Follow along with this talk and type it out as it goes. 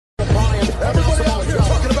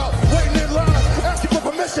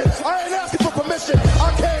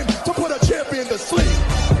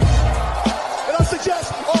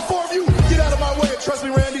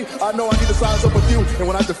you, and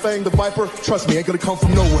when I defang the Viper, trust me, ain't gonna come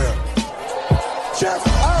from nowhere. Jeff,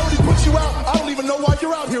 I already put you out. I don't even know why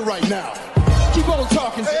you're out here right now. Keep on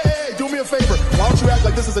talking. Hey, do me a favor. Why don't you act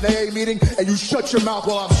like this is an AA meeting and you shut your mouth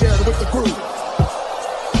while I'm sharing with the group?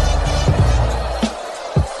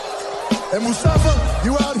 And Mustafa,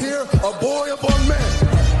 you out here, a boy among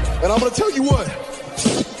men. And I'm gonna tell you what.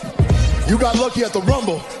 You got lucky at the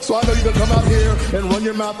Rumble, so I know you're gonna come out here and run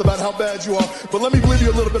your mouth about how bad you are. But let me give you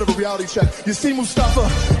a little bit of a reality check. You see, Mustafa,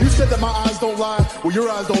 you said that my eyes don't lie. Well, your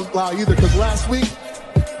eyes don't lie either, because last week,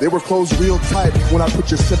 they were closed real tight when I put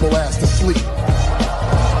your simple ass to sleep.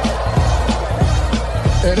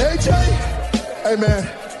 And AJ, hey man,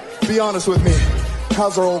 be honest with me.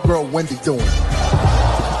 How's our old girl Wendy doing?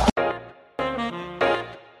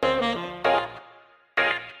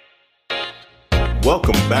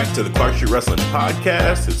 Welcome back to the Clark Street Wrestling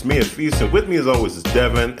Podcast. It's me, Afis, and with me as always is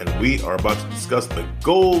Devin, and we are about to discuss the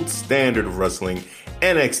gold standard of wrestling,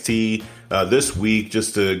 NXT, this week,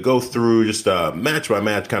 just to go through just match by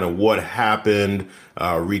match kind of what happened,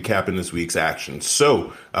 recapping this week's action.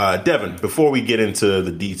 So, Devin, before we get into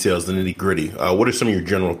the details, the nitty gritty, what are some of your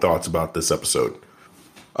general thoughts about this episode?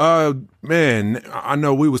 Man, I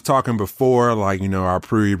know we was talking before, like, you know, our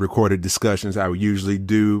pre-recorded discussions I would usually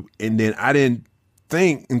do, and then I didn't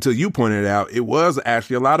think until you pointed it out, it was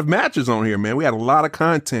actually a lot of matches on here, man. We had a lot of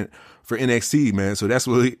content for NXT, man. So that's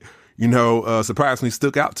really, you know, surprisingly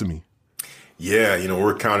stuck out to me. Yeah, you know,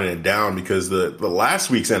 we're counting it down because the last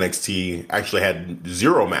week's NXT actually had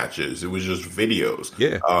 0 matches. It was just videos.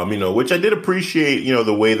 Yeah. You know, which I did appreciate, you know,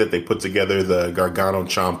 the way that they put together the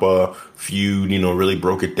Gargano-Ciampa feud, you know, really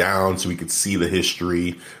broke it down so we could see the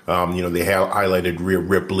history. You know, they highlighted Rhea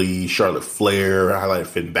Ripley, Charlotte Flair, highlighted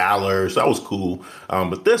Finn Balor. So that was cool.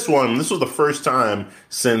 But this was the first time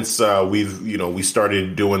since we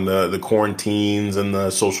started doing the quarantines and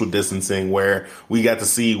the social distancing where we got to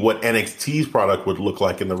see what NXT's product would look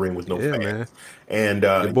like in the ring with no fans. Man. And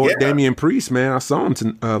your boy Damian Priest, man, I saw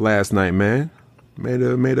him last night, man. Made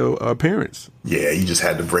a appearance. Yeah, you just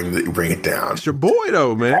had to bring it down. It's your boy,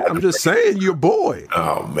 though, man. I'm just saying, your boy.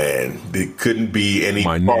 Oh man, it couldn't be any.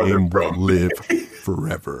 My name will live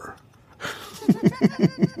forever.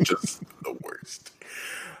 Just the worst.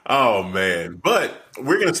 Oh man, but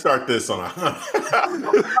we're gonna start this on a.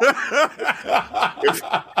 if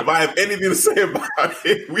I have anything to say about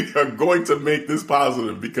it, we are going to make this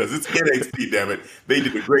positive because it's NXT. Damn it, they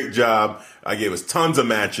did a great job. I gave us tons of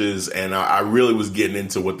matches, and I really was getting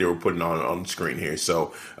into what they were putting on the screen here.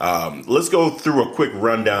 So let's go through a quick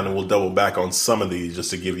rundown, and we'll double back on some of these just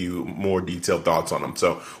to give you more detailed thoughts on them.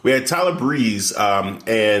 So we had Tyler Breeze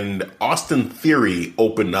and Austin Theory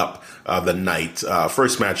open up the night.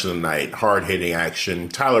 First match of the night, hard-hitting action.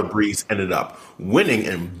 Tyler Breeze ended up winning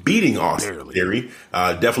and beating Austin Theory.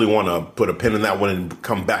 Definitely want to put a pin in that one and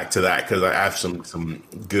come back to that because I have some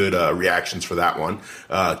good reactions for that one.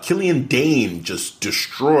 Killian Dane just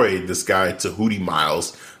destroyed this guy Tahuti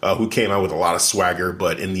Miles, who came out with a lot of swagger,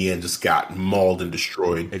 but in the end just got mauled and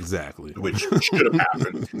destroyed. Exactly. Which should have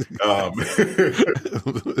happened.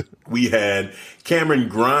 We had Cameron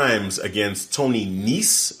Grimes against Tony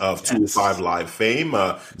Nese of 205 Live fame.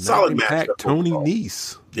 Solid match. Tony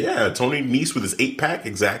Nese. Yeah, Tony Nese with his 8-pack,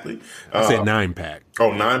 exactly. I said 9-pack.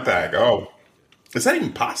 Oh, 9-pack. Oh. Is that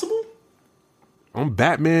even possible? On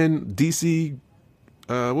Batman, DC,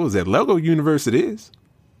 what was that, Lego Universe it is.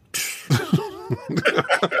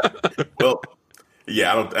 Well,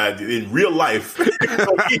 yeah, in real life,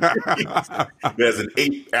 there's an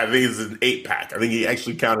 8, I think it's an 8-pack. I think he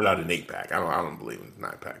actually counted out an 8-pack. I don't believe in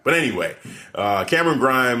 9-pack. But anyway, Cameron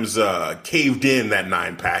Grimes caved in that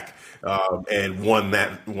 9-pack. And won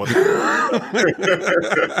that. I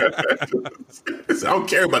don't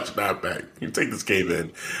care about your 9-pack. You can take this cave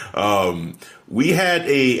in. We had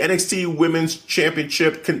a NXT Women's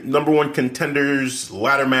Championship number 1 contenders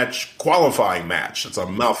ladder match qualifying match. That's a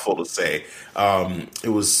mouthful to say. It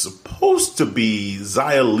was supposed to be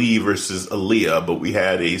Xia Li versus Aaliyah, but we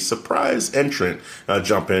had a surprise entrant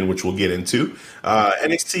jump in, which we'll get into.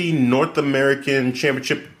 NXT North American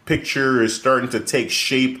Championship picture is starting to take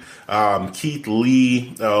shape. Keith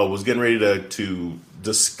Lee was getting ready to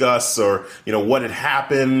discuss what had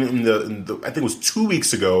happened in the I think it was 2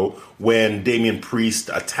 weeks ago when Damian Priest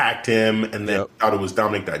attacked him and then thought it was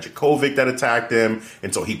Dominik Dijakovic that attacked him,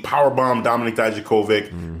 and so he powerbombed Dominik Dijakovic.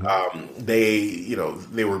 Mm-hmm.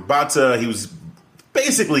 They were about to, he was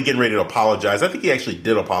basically getting ready to apologize. I think he actually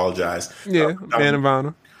did apologize. Yeah, man of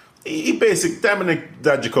honor. Dominik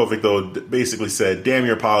Dijakovic, though, basically said, damn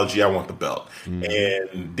your apology, I want the belt.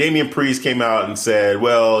 And Damian Priest came out and said,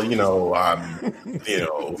 well,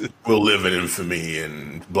 we'll live in infamy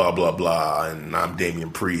and blah, blah, blah. And I'm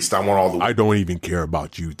Damian Priest. I want all the... I don't even care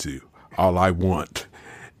about you two. All I want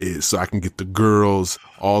is so I can get the girls,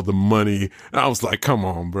 all the money. And I was like, come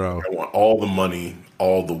on, bro. I want all the money,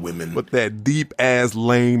 all the women. With that deep-ass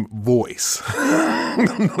lame voice.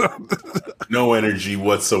 No energy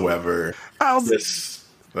whatsoever.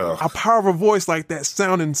 A powerful voice like that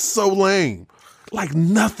sounding so lame. Like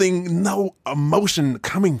nothing, no emotion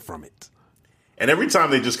coming from it. And every time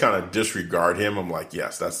they just kind of disregard him, I'm like,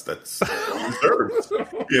 yes, that's deserved.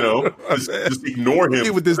 Just ignore him. See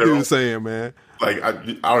what this dude's saying, man. Like, I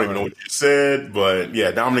don't even know what you said, but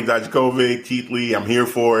yeah, Dominik Dijakovic, Keith Lee, I'm here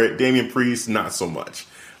for it. Damian Priest, not so much.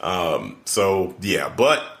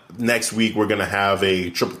 But next week we're going to have a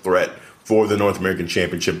triple threat for the North American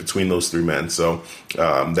Championship between those three men. So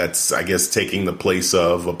that's, I guess, taking the place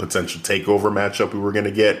of a potential takeover matchup we were going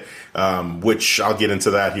to get, which I'll get into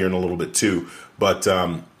that here in a little bit too. But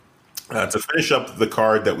to finish up the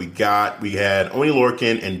card that we got, we had Oney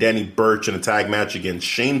Lorcan and Danny Burch in a tag match against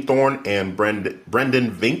Shane Thorne and Brendan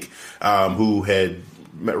Vink, who had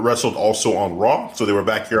wrestled also on Raw. So they were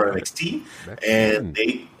back here on NXT. And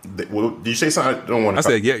they did you say something? I don't want to. I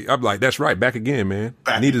said, yeah. I'm like, that's right. Back again, man.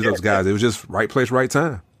 I needed those guys. It was just right place, right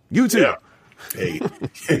time. You too. Yeah. Hey,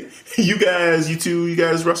 you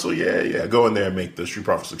guys wrestle? Yeah. Go in there and make the Street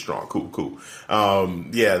Profits look strong. Cool.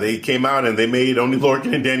 They came out and they made Oney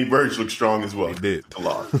Lorcan and Danny Burch look strong as well. They did. Took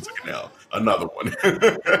an L. Another one.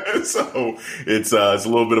 So it's a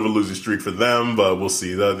little bit of a losing streak for them, but we'll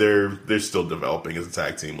see. They're still developing as a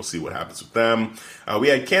tag team. We'll see what happens with them. We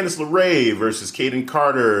had Candice LeRae versus Kaden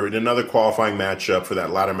Carter in another qualifying matchup for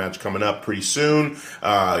that ladder match coming up pretty soon.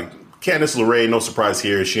 Candice LeRae, no surprise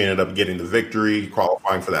here, she ended up getting the victory,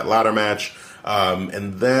 qualifying for that ladder match.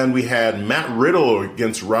 And then we had Matt Riddle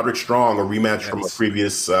against Roderick Strong, a rematch from a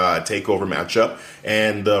previous TakeOver matchup.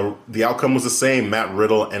 And the outcome was the same. Matt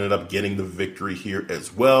Riddle ended up getting the victory here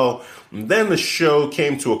as well. And then the show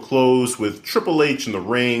came to a close with Triple H in the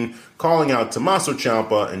ring, calling out Tommaso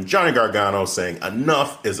Ciampa and Johnny Gargano, saying,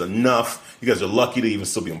 enough is enough. You guys are lucky to even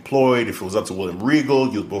still be employed. If it was up to William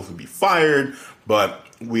Regal, you'll both be fired. But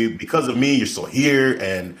because of me, you're still here,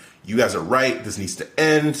 and you guys are right. This needs to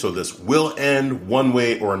end, so this will end one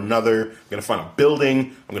way or another. I'm going to find a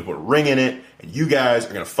building. I'm going to put a ring in it, and you guys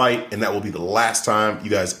are going to fight, and that will be the last time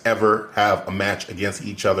you guys ever have a match against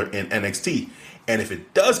each other in NXT. And if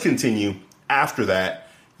it does continue after that,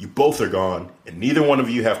 you both are gone, and neither one of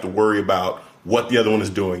you have to worry about what the other one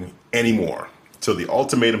is doing anymore. So the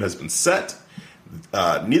ultimatum has been set.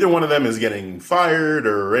 Neither one of them is getting fired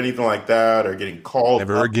or anything like that or getting called.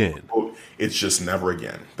 Never again. It's just never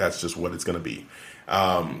again. That's just what it's going to be.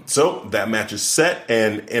 So that match is set.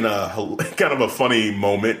 And in a kind of a funny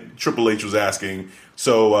moment, Triple H was asking,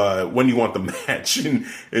 so when do you want the match? And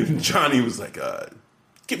Johnny was like,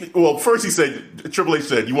 first he said, Triple H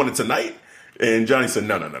said, you want it tonight? And Johnny said,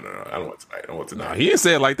 no, I don't want it tonight. I don't want it tonight. No, he didn't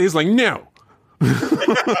say it like this. He's like, no.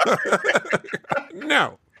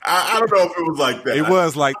 No. I don't know if it was like that. It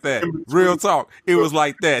was like that. Real talk. It was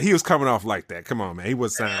like that. He was coming off like that. Come on, man. He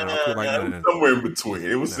was signing off. Like, no. Somewhere in between.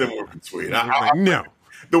 It was somewhere in between. No.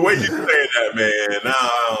 The way you say that, man,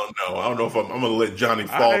 I don't know. I don't know if I'm going to let Johnny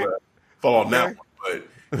fall on that one. But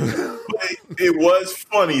it was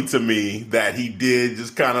funny to me that he did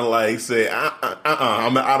just kind of like say,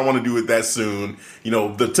 I don't want to do it that soon.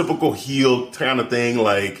 The typical heel kind of thing,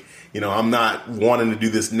 like, I'm not wanting to do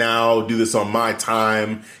this now, do this on my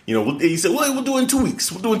time. He said, well, we'll do it in 2 weeks.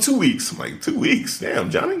 We'll do it in 2 weeks. I'm like, 2 weeks? Damn,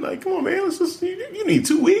 Johnny, like, come on, man. You need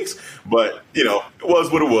 2 weeks. But, it was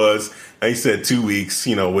what it was. And he said 2 weeks,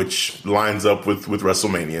 which lines up with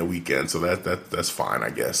WrestleMania weekend. So that's fine, I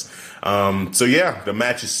guess. The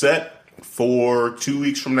match is set for 2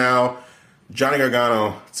 weeks from now. Johnny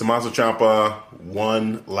Gargano, Tommaso Ciampa,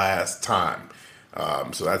 one last time.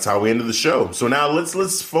 So that's how we ended the show. So now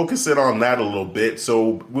let's focus in on that a little bit.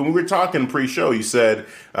 So when we were talking pre-show, you said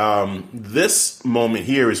this moment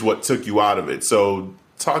here is what took you out of it. So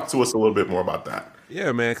talk to us a little bit more about that.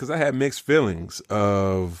 Yeah, man, because I had mixed feelings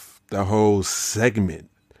of the whole segment.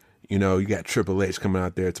 You got Triple H coming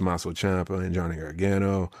out there, Tommaso Ciampa and Johnny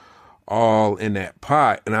Gargano, all in that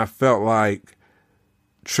pot. And I felt like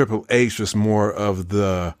Triple H was more of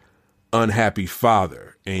the unhappy father.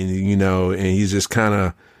 And, and he's just kind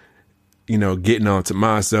of, getting on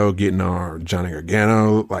Tommaso, getting on Johnny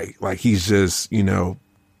Gargano, like he's just,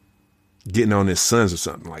 getting on his sons or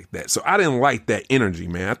something like that. So I didn't like that energy,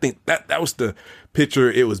 man. I think that was the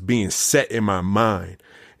picture it was being set in my mind.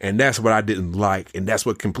 And that's what I didn't like. And that's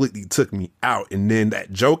what completely took me out. And then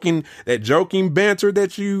that joking banter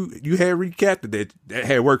that you had recapped that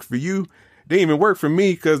had worked for you, didn't even work for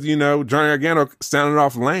me because, you know, Johnny Gargano sounded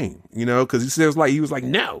off lame, you know, because he was like,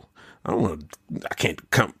 no, I can't,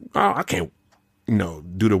 you know,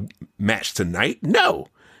 do the match tonight. No,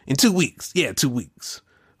 in 2 weeks. Yeah, 2 weeks.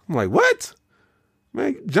 I'm like, what?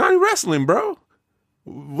 Man, Johnny wrestling, bro.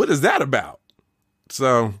 What is that about?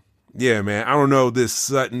 So, yeah, man, I don't know this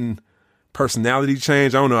sudden personality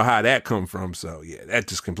change. I don't know how that come from. So, yeah, that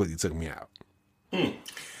just completely took me out.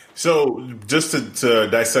 So just to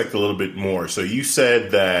dissect a little bit more. So you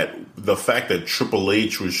said that the fact that Triple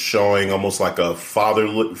H was showing almost like a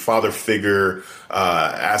father figure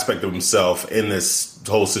aspect of himself in this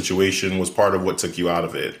whole situation was part of what took you out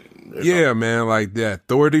of it. Yeah, man, like that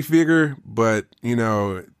authority figure. But, you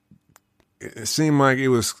know, it seemed like it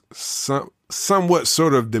was somewhat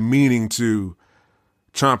sort of demeaning to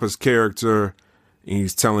Ciampa's character. And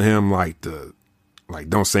he's telling him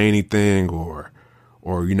don't say anything or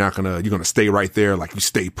you're gonna stay right there, like you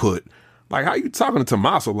stay put. Like, how you talking to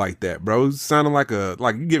Tommaso like that, bro? It sounded like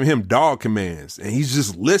you giving him dog commands and he's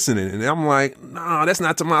just listening. And I'm like, nah, that's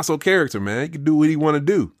not Tommaso character, man. He can do what he want to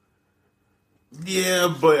do.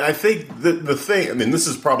 Yeah, but I think the thing, I mean, this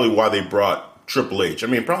is probably why they brought Triple H. I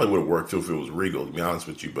mean, it probably would have worked too if it was Regal, to be honest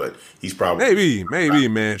with you, but he's probably maybe,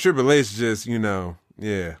 man. Triple H just, you know,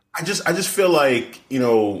 yeah. I just feel like, you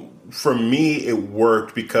know, for me it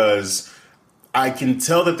worked because I can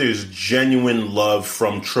tell that there's genuine love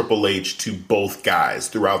from Triple H to both guys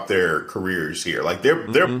throughout their careers here. Like they're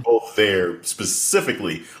both there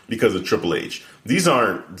specifically because of Triple H. These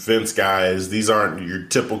aren't Vince guys. These aren't your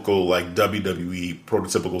typical like WWE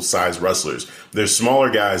prototypical size wrestlers. They're smaller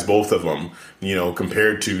guys, both of them, you know,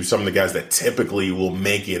 compared to some of the guys that typically will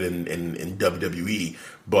make it in WWE.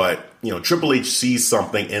 But, you know, Triple H sees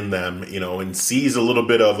something in them, you know, and sees a little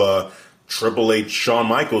bit of a Triple H, Shawn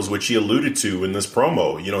Michaels, which he alluded to in this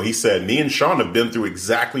promo. You know, he said, me and Shawn have been through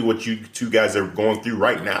exactly what you two guys are going through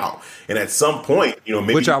right now. And at some point, you know,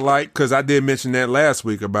 maybe. Which I like, because I did mention that last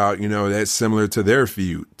week about, you know, that's similar to their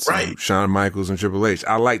feud. Right. Shawn Michaels and Triple H.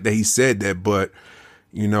 I like that he said that, but,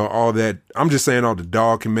 you know, all that, I'm just saying all the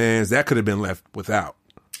dog commands, that could have been left without.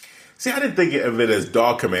 See, I didn't think of it as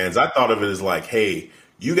dog commands. I thought of it as like, hey,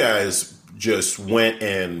 you guys just went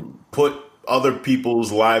and put other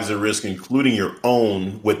people's lives at risk, including your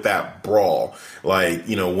own, with that brawl. Like,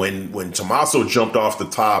 you know, when Tommaso jumped off the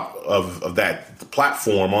top of that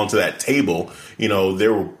platform onto that table, you know,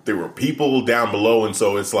 there were people down below. And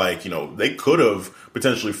so it's like, you know, they could have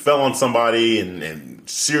potentially fell on somebody and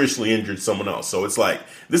seriously injured someone else. So it's like,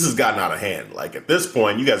 this has gotten out of hand. Like at this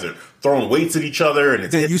point, you guys are throwing weights at each other.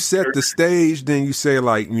 And then you set the stage. Then you say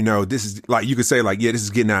like, you know, this is like, you could say like, yeah, this is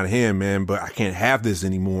getting out of hand, man, but I can't have this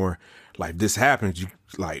anymore. Like this happens,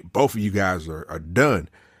 like both of you guys are done.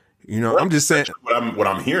 You know, well, I'm just saying what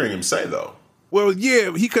I'm hearing him say though. Well,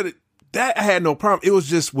 yeah, he could have. That I had no problem. It was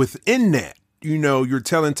just within that. You know, you're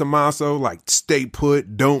telling Tommaso like, stay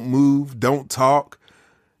put, don't move, don't talk.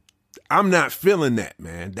 I'm not feeling that,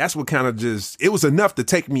 man. That's what kind of just, it was enough to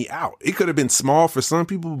take me out. It could have been small for some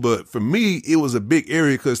people, but for me, it was a big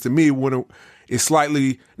area because to me, it went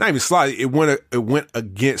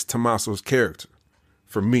against Tommaso's character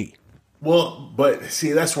for me. Well, but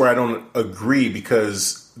see, that's where I don't agree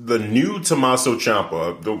because the new Tommaso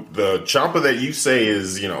Ciampa, the Ciampa that you say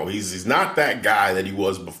is, you know, he's not that guy that he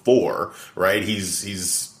was before, right?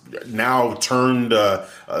 He's now turned a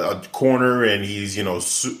corner and he's, you know,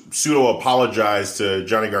 pseudo apologized to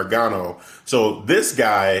Johnny Gargano. So this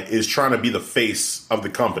guy is trying to be the face of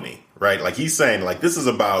the company, right? Like he's saying like, this is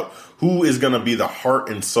about who is going to be the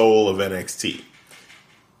heart and soul of NXT.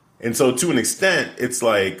 And so to an extent, it's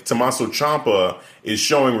like Tommaso Ciampa is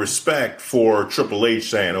showing respect for Triple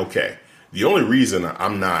H saying, okay, the only reason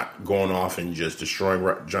I'm not going off and just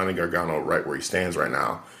destroying Johnny Gargano right where he stands right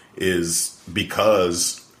now is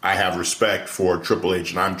because I have respect for Triple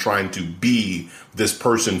H and I'm trying to be this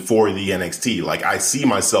person for the NXT. Like I see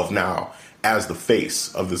myself now as the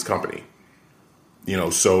face of this company. You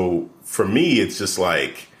know, so for me, it's just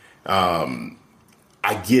like,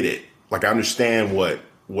 I get it. Like I understand what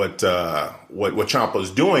Ciampa's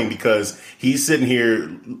doing because he's sitting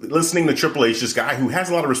here listening to Triple H, this guy who has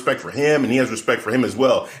a lot of respect for him and he has respect for him as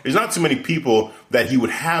well. There's not too many people that he would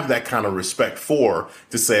have that kind of respect for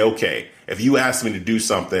to say, okay, if you ask me to do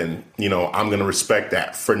something, you know, I'm going to respect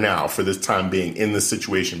that for now, for this time being in this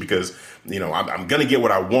situation because, you know, I'm going to get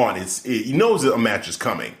what I want. He knows that a match is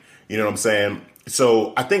coming. You know what I'm saying?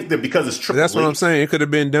 So I think that because it's Triple H. That's what I'm saying. It could have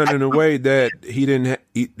been done in a way that he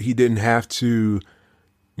didn't have to,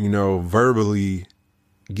 you know, verbally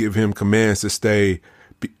give him commands to stay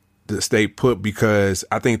put, because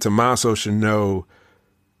I think Tommaso should know.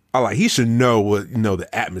 He should know what, the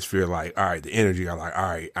atmosphere, like, all right, the energy. All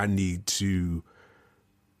right, I need to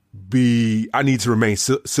remain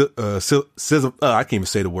civil. I can't even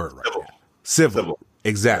say the word right now. Civil.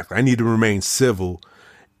 Exactly. I need to remain civil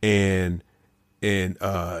and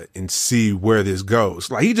see where this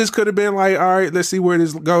goes. Like, he just could have been like, all right, let's see where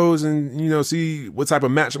this goes and, see what type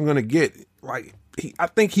of match I'm going to get. Like, I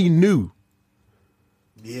think he knew.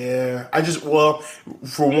 Yeah,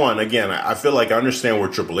 for one, again, I feel like I understand where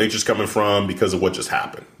Triple H is coming from because of what just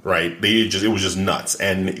happened, right? It was just nuts.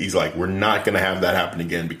 And he's like, we're not going to have that happen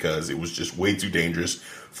again because it was just way too dangerous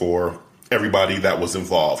for everybody that was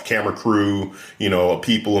involved. Camera crew,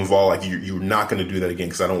 people involved. Like, you're not going to do that again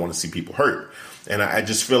because I don't want to see people hurt. And I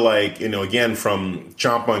just feel like, again, from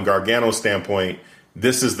Ciampa and Gargano's standpoint,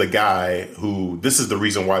 this is the guy this is the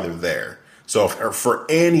reason why they're there. So for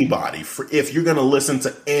anybody, if you're going to listen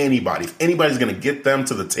to anybody, if anybody's going to get them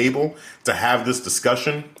to the table to have this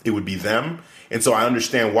discussion, it would be them. And so I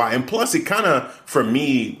understand why. And plus, it kind of, for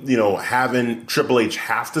me, having Triple H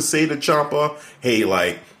have to say to Ciampa, hey,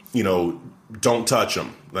 like, don't touch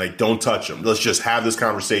him. Like, don't touch him. Let's just have this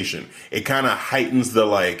conversation. It kind of heightens the,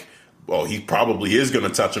 like, well, he probably is going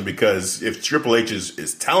to touch him, because if Triple H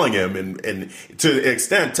is telling him and to the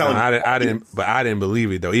extent telling him. I didn't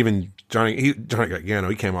believe it, though. Even Johnny Gargano,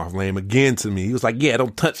 he came off lame again to me. He was like, yeah,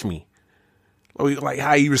 don't touch me. Like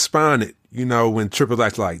how he responded, when Triple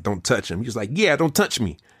H like, don't touch him. He was like, yeah, don't touch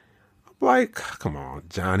me. I'm like, come on,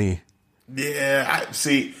 Johnny. Yeah, I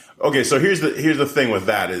see. Okay, so here's the thing with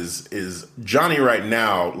that is Johnny right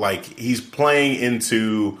now, like, he's playing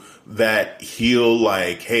into that heel,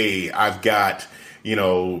 like, hey, I've got,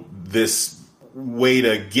 this way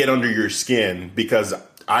to get under your skin because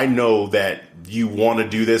I know that you want to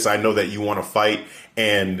do this. I know that you want to fight,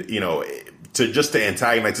 and, to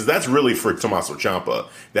antagonize, because that's really for Tommaso Ciampa,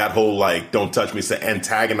 that whole, like, don't touch me, to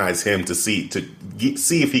antagonize him to see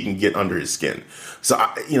if he can get under his skin. So,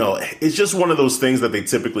 it's just one of those things that they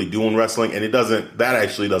typically do in wrestling, and that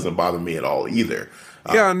actually doesn't bother me at all either.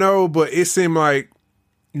 Yeah, I know, but it seemed like,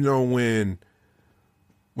 when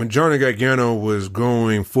Johnny Gargano was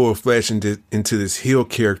going full flesh into this heel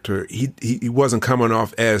character, he wasn't coming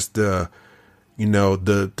off as the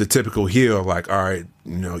typical heel, like, all right,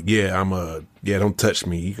 don't touch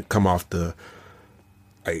me. You can come off the,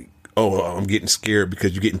 like, oh, I'm getting scared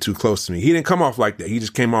because you're getting too close to me. He didn't come off like that. He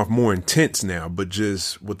just came off more intense now, but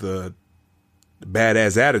just with a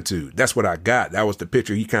badass attitude. That's what I got. That was the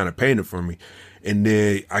picture he kind of painted for me. And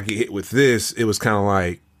then I get hit with this. It was kind of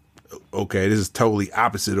like, okay, this is totally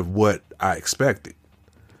opposite of what I expected.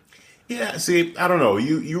 Yeah, see, I don't know.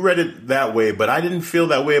 You read it that way, but I didn't feel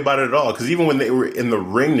that way about it at all. Because even when they were in the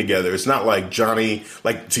ring together, it's not like Johnny,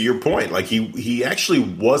 like, to your point, like, he actually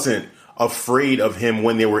wasn't afraid of him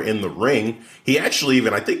when they were in the ring. He actually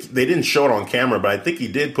even, I think they didn't show it on camera, but I think he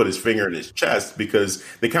did put his finger in his chest because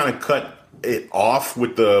they kind of cut it off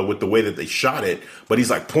with the way that they shot it. But he's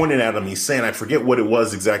like pointing at him. He's saying, I forget what it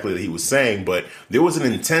was exactly that he was saying, but there was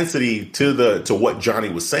an intensity to what Johnny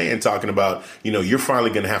was saying, talking about, you're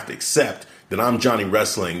finally going to have to accept that I'm Johnny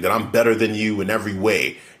Wrestling, that I'm better than you in every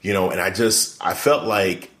way, and I felt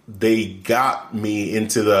like they got me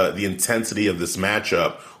into the intensity of this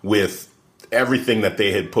matchup with everything that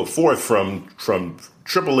they had put forth from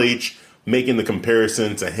Triple H, making the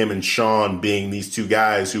comparison to him and Shawn being these two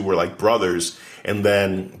guys who were like brothers, and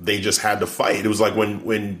then they just had to fight. It was like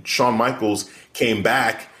when Shawn Michaels came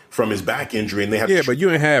back from his back injury and they had but you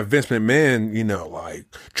didn't have Vince McMahon, like,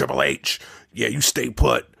 Triple H, yeah, you stay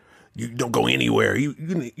put, you don't go anywhere. You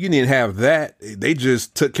didn't have that. They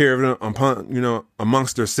just took care of them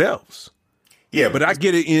amongst themselves. Yeah, but I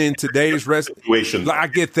get it in today's wrestling situation. Like, I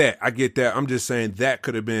get that. I'm just saying that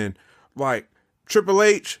could have been like Triple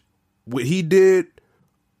H. What he did,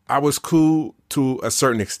 I was cool to a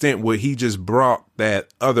certain extent. Where he just brought that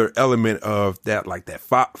other element of that, like that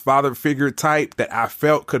father figure type that I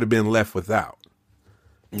felt could have been left without.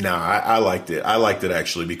 No, I liked it. I liked it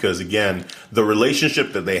actually because, again, the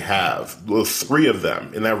relationship that they have, the three of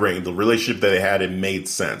them in that ring, the relationship that they had, it made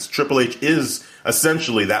sense. Triple H is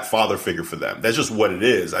essentially that father figure for them. That's just what it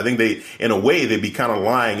is. I think in a way, they'd be kind of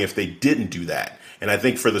lying if they didn't do that. And I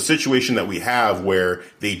think for the situation that we have where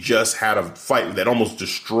they just had a fight that almost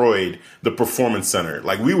destroyed the Performance Center,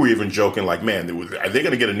 like we were even joking, like, man, are they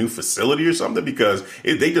going to get a new facility or something? Because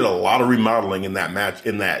they did a lot of remodeling in that match,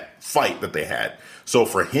 in that fight that they had. So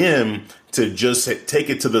for him to just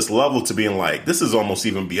take it to this level to being like, this is almost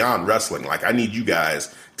even beyond wrestling. Like, I need you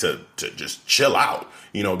guys to just chill out,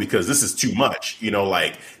 because this is too much,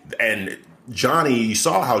 like, and Johnny, you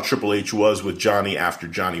saw how Triple H was with Johnny after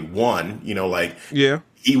Johnny won. Yeah.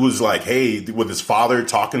 He was like, hey, with his father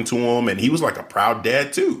talking to him, and he was like a proud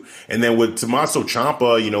dad too. And then with Tommaso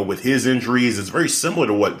Ciampa, with his injuries, it's very similar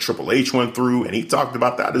to what Triple H went through, and he talked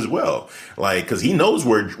about that as well. Like, because he knows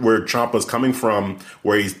where Ciampa's coming from,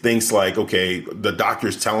 where he thinks like, okay, the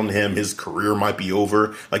doctor's telling him his career might be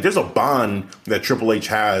over. Like, there's a bond that Triple H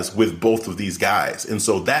has with both of these guys, and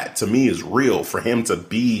so that to me is real for him to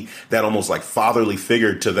be that almost like fatherly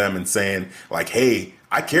figure to them and saying like, hey,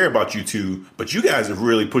 I care about you two, but you guys have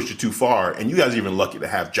really pushed it too far, and you guys are even lucky to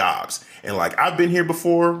have jobs. And like, I've been here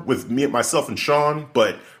before with myself and Sean,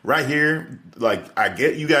 but right here, like, I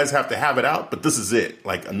get you guys have to have it out, but this is it.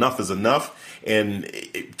 Like, enough is enough. And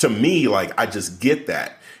to me, like, I just get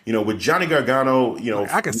that. With Johnny Gargano,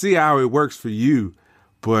 I can see how it works for you,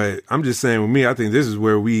 but I'm just saying with me, I think this is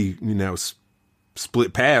where we,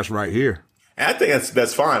 split paths right here. And I think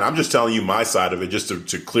that's fine. I'm just telling you my side of it, just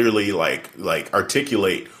to clearly like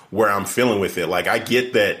articulate where I'm feeling with it. Like, I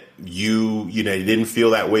get that it didn't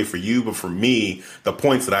feel that way for you, but for me, the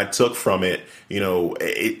points that I took from it,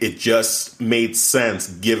 it just made sense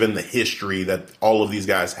given the history that all of these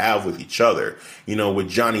guys have with each other. With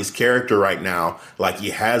Johnny's character right now, like, he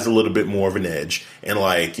has a little bit more of an edge, and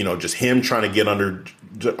like, just him trying to get under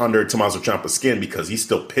Tommaso Ciampa's skin because he's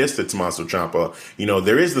still pissed at Tommaso Ciampa.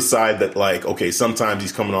 There is the side that like, okay, sometimes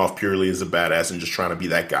he's coming off purely as a badass and just trying to be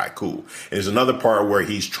that guy cool. And there's another part where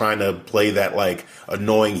he's trying to play that like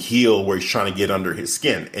annoying heel where he's trying to get under his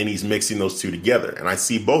skin, and he's mixing those two together. And I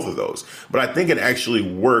see both of those, but I think it actually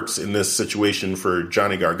works in this situation for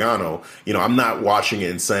Johnny Gargano. I'm not watching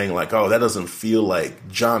it and saying like, oh, that doesn't feel like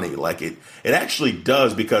Johnny. Like it actually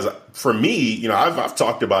does, because for me, I've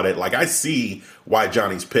talked about it. Like, I see why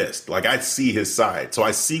Johnny's pissed. Like, I see his side. So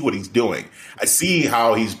I see what he's doing. I see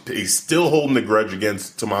how he's still holding the grudge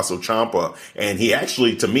against Tommaso Ciampa. And he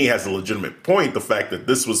actually, to me, has a legitimate point. The fact that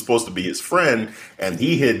this was supposed to be his friend, and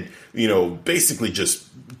he had, basically just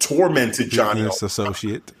tormented Johnny. Business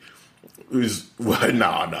associate. No.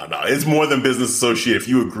 It's more than business associate. If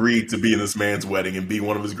you agreed to be in this man's wedding and be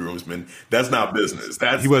one of his groomsmen, that's not business.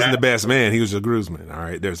 He wasn't the best man. He was a groomsman. All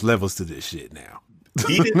right. There's levels to this shit now.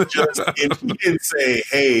 He didn't say,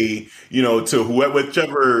 hey, to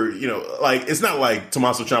whichever, like, it's not like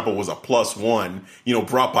Tommaso Ciampa was a +1,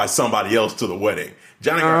 brought by somebody else to the wedding.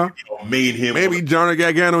 Johnny Gargano made him. Maybe Johnny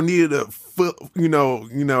Gargano needed a foot,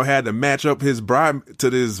 had to match up his bride to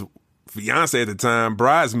this fiance at the time,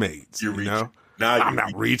 bridesmaids. You're reaching. Now I'm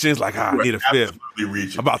not reaching. It's like, I need a fifth.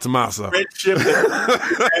 Reaching. About Tommaso. Friendship.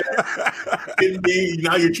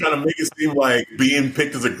 Now you're trying to make it seem like being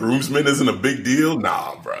picked as a groomsman isn't a big deal.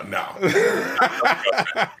 Nah, bro. No.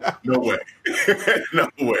 No way. No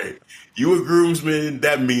way. You a groomsman,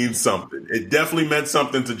 that means something. It definitely meant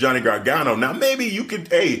something to Johnny Gargano. Now, maybe you could,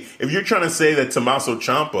 if you're trying to say that Tommaso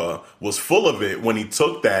Ciampa was full of it when he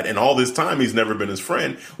took that, and all this time he's never been his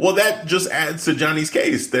friend, well, that just adds to Johnny's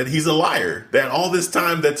case that he's a liar. That all this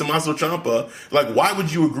time that Tommaso Ciampa, like, why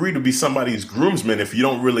would you agree to be somebody's groomsman if you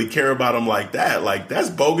don't really care about him like that? Like, that's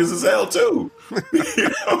bogus as hell, too.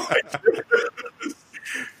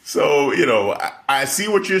 So, I see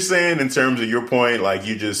what you're saying in terms of your point. Like,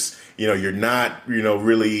 you just, you're not,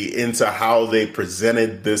 really into how they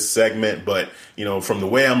presented this segment. But, from the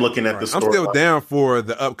way I'm looking at the story. I'm still down for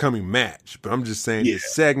the upcoming match. But I'm just saying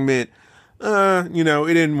this segment, it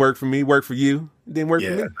didn't work for me. Worked for you. It didn't work for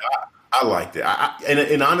me. I liked it.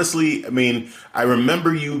 And honestly, I mean, I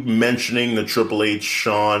remember you mentioning the Triple H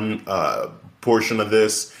Shawn portion of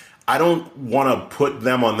this. I don't want to put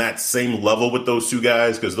them on that same level with those two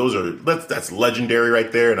guys, because that's legendary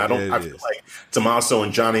right there. And I feel like Tommaso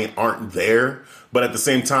and Johnny aren't there. But at the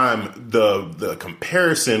same time, the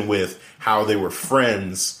comparison with how they were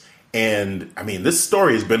friends, and I mean, this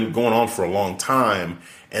story has been going on for a long time.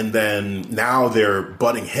 And then now they're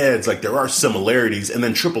butting heads. Like, there are similarities. And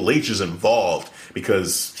then Triple H is involved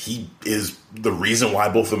because he is the reason why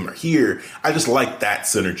both of them are here. I just like that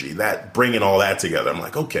synergy, that bringing all that together. I'm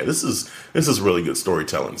like, okay, this is really good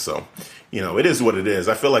storytelling. So, it is what it is.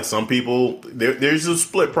 I feel like some people, there's a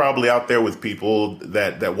split probably out there with people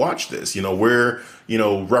that watch this. We're,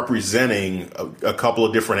 representing a couple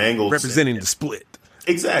of different angles. Representing the split.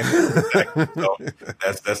 Exactly. So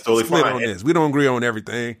that's totally split fine. On this. We don't agree on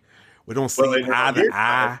everything. We don't see eye to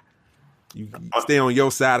eye. You stay on your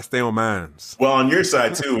side or stay on mine. Well, on your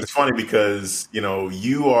side too, it's funny because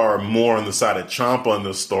you are more on the side of Ciampa in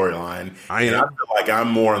this storyline. I am. And I feel like I'm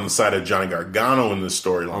more on the side of Johnny Gargano in this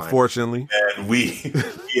storyline. Unfortunately, and we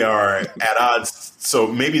we are at odds. So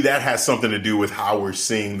maybe that has something to do with how we're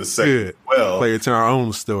seeing the segment. Good. Well, Play it to our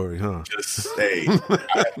own story, huh? just hey,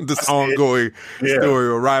 This ongoing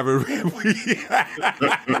story of rivalry.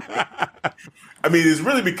 I mean, it's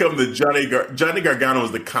really become the Johnny Gargano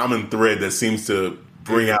is the common thread that seems to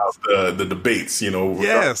bring out the debates,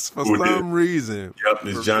 Yes, for some reason. Yep,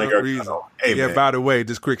 it's Johnny Gargano. Hey, man. By the way,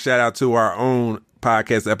 just quick shout out to our own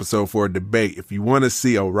podcast episode for a debate. If you want to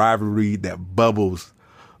see a rivalry that bubbles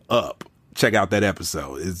up, check out that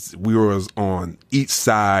episode. We were on each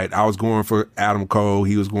side. I was going for Adam Cole.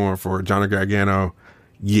 He was going for Johnny Gargano.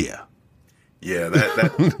 Yeah. Yeah,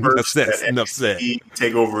 that first enough said.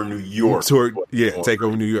 Take over New York. Take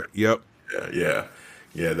over New York. Yep. Yeah.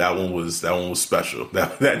 That one was special.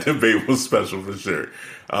 That debate was special for sure.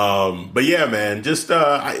 But yeah, man, just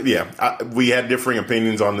we had differing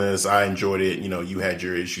opinions on this. I enjoyed it. You had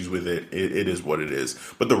your issues with it. It is what it is.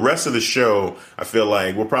 But the rest of the show, I feel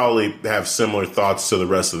like we'll probably have similar thoughts to the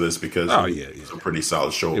rest of this because it's a pretty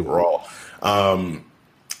solid show overall.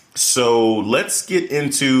 So let's get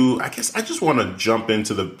into, I guess I just want to jump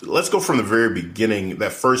into let's go from the very beginning,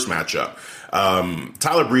 that first matchup.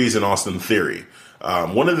 Tyler Breeze and Austin Theory.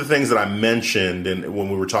 One of the things that I mentioned and when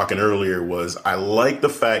we were talking earlier was I like the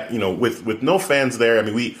fact, with no fans there. I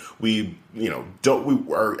mean, we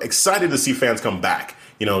are excited to see fans come back,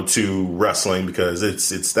 to wrestling because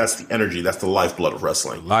that's the energy, that's the lifeblood of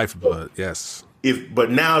wrestling. Lifeblood, yes. But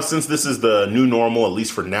now, since this is the new normal, at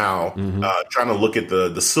least for now, trying to look at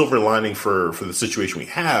the silver lining for the situation we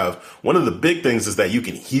have, one of the big things is that you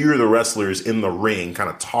can hear the wrestlers in the ring kind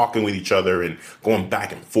of talking with each other and going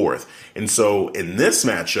back and forth. And so in this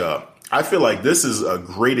matchup, I feel like this is a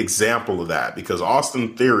great example of that because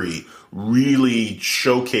Austin Theory really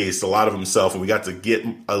showcased a lot of himself and we got to get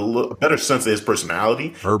a better sense of his personality.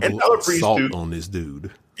 Verbal assault on this dude.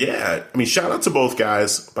 Yeah, I mean, shout out to both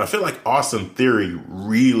guys, but I feel like Austin Theory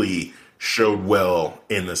really showed well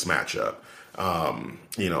in this matchup.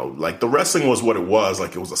 Like the wrestling was what it was.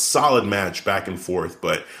 Like it was a solid match back and forth,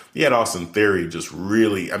 but you had Austin Theory just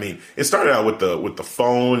really. I mean, it started out with the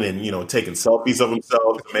phone and taking selfies of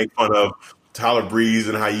himself to make fun of Tyler Breeze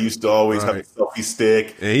and how he used to always have a selfie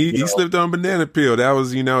stick. And he slipped on banana peel. That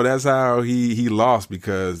was, that's how he lost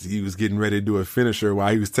because he was getting ready to do a finisher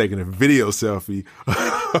while he was taking a video selfie,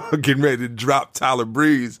 getting ready to drop Tyler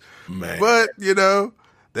Breeze. Man. But,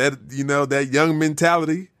 that young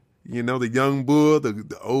mentality, the young bull,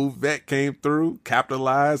 the old vet came through,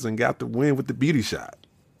 capitalized, and got the win with the beauty shot.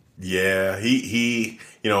 Yeah, he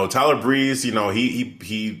Tyler Breeze,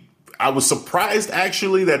 he I was surprised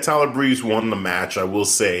actually that Tyler Breeze won the match, I will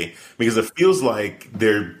say, because it feels like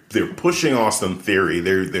they're pushing Austin Theory.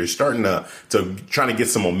 They're starting to trying to get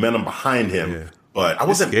some momentum behind him. Yeah. But I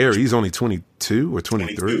wasn't scared. He's only 22 or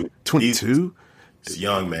 23. 22? He's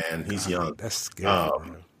young, man. He's young. That's scary.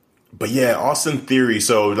 But yeah, Austin Theory.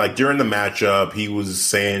 So like during the matchup, he was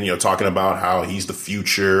saying, talking about how he's the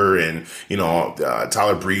future and,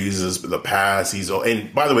 Tyler Breeze is the past.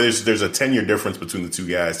 And by the way, there's a 10-year difference between the two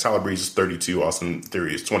guys. Tyler Breeze is 32. Austin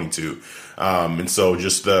Theory is 22. And so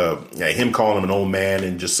just him calling him an old man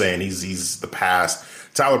and just saying he's the past.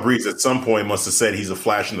 Tyler Breeze at some point must have said he's a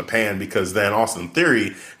flash in the pan because then Austin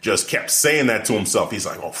Theory just kept saying that to himself. He's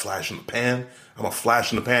like, oh, flash in the pan? I'm a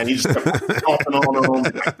flash in the pan. He just kept talking on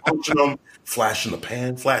him, punching him, flash in the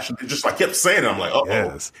pan, flash. Just like kept saying it. I'm like,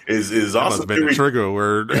 yes. Is Austin Theory a trigger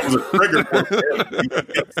word? It was a trigger word. He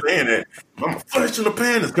kept saying it. I'm a flash in the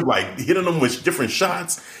pan. It's like hitting him with different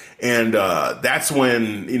shots. And that's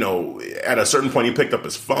when, at a certain point he picked up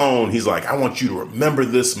his phone. He's like, I want you to remember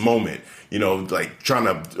this moment. Like trying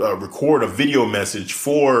to record a video message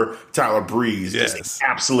for Tyler Breeze, yes. Just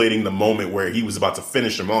encapsulating the moment where he was about to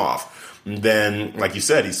finish him off. And then, like you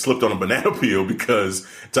said, he slipped on a banana peel because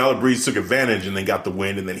Tyler Breeze took advantage and then got the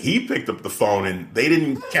win. And then he picked up the phone and they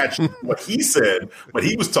didn't catch what he said, but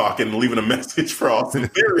he was talking and leaving a message for Austin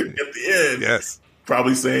Theory at the end. Yes.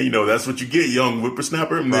 Probably saying, that's what you get, young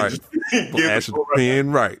whippersnapper. And right. Flash of the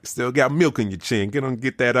pen, right. Still got milk in your chin.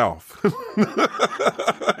 Get that off.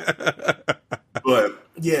 But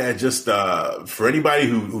yeah, just for anybody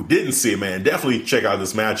who didn't see it, man, definitely check out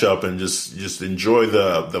this matchup and just enjoy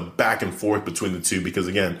the back and forth between the two. Because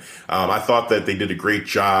again, I thought that they did a great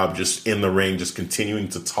job just in the ring, just continuing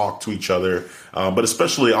to talk to each other. But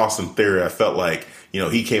especially Austin Theory, I felt like,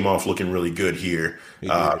 he came off looking really good here,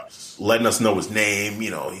 letting us know his name.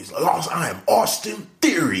 He's like, I am Austin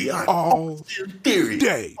Theory. I'm Austin Theory.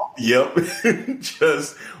 Day. Yep.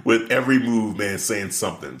 Just with every move, man, saying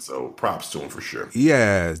something. So props to him for sure. He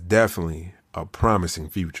has definitely a promising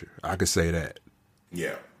future. I could say that.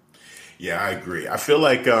 Yeah. Yeah, I agree. I feel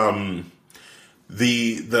like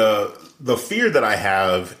The fear that I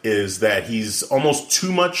have is that he's almost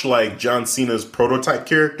too much like John Cena's prototype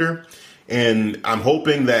character. And I'm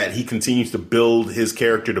hoping that he continues to build his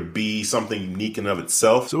character to be something unique in of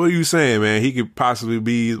itself. So what are you saying, man? He could possibly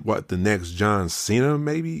be the next John Cena,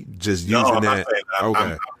 maybe? Just using I'm that. not saying that.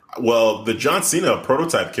 Okay. Well, the John Cena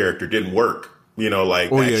prototype character didn't work.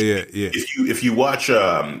 If you watch,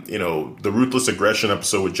 the Ruthless Aggression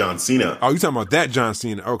episode with John Cena. Oh, you talking about that John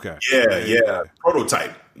Cena? Okay. Yeah.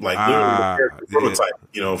 Prototype, like literally the character prototype,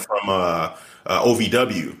 from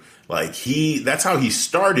OVW. Like that's how he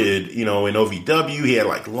started, in OVW. He had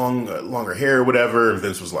like longer hair or whatever. And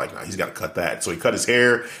Vince was like, nah, he's got to cut that. So he cut his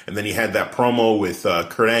hair. And then he had that promo with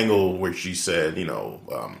Kurt Angle where she said,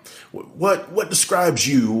 what describes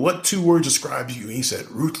you? What 2 words describes you? And he said,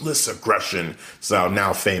 ruthless aggression. So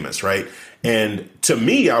now famous, right? And to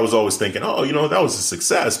me, I was always thinking, that was a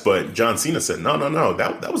success. But John Cena said, no,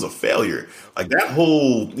 that was a failure. Like that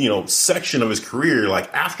whole, section of his career,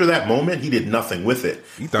 like after that moment, he did nothing with it.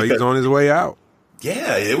 He thought he was on his way out.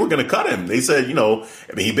 Yeah, they were going to cut him. They said,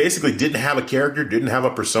 he basically didn't have a character, didn't have a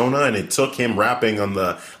persona. And it took him rapping on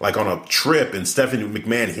a trip and Stephanie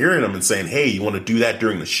McMahon hearing him and saying, hey, you want to do that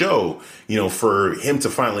during the show, for him to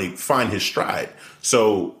finally find his stride.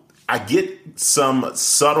 So I get some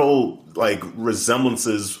subtle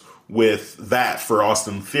resemblances with that for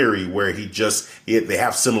Austin Theory, where they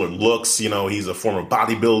have similar looks. He's a former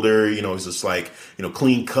bodybuilder. He's just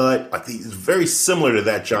clean cut. Like he's very similar to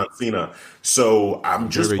that John Cena. So I'm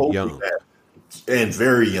just hoping that, and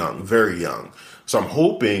very young. So I'm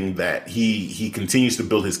hoping that he continues to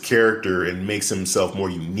build his character and makes himself more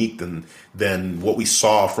unique than what we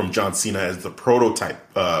saw from John Cena as the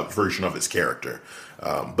prototype version of his character.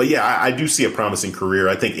 But yeah, I do see a promising career.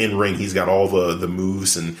 I think in ring, he's got all the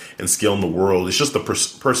moves and skill in the world. It's just the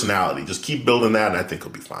personality. Just keep building that, and I think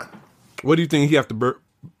he'll be fine. What do you think he have to,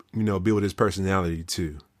 build his personality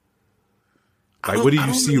to? What do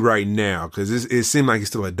you see right now? Because it seemed like he's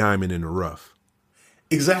still a diamond in the rough.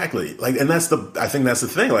 Exactly. And I think that's the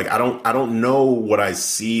thing. I don't know what I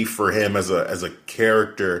see for him as a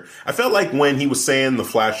character. I felt like when he was saying the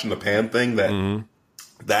flash in the pan thing that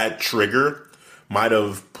that trigger might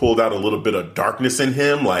have pulled out a little bit of darkness in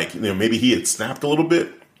him. Maybe he had snapped a little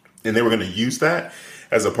bit and they were going to use that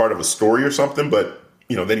as a part of a story or something. But,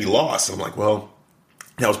 then he lost. I'm like, well,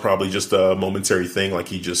 that was probably just a momentary thing. Like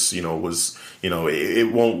he just, was,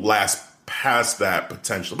 it won't last past that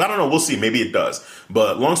potential. But I don't know. We'll see. Maybe it does.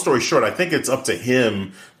 But long story short, I think it's up to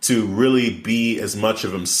him to really be as much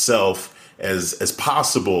of himself as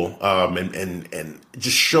possible, and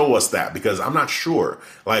just show us that, because I'm not sure.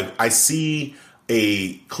 I see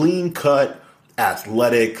a clean cut,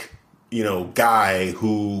 athletic, guy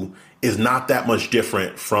who is not that much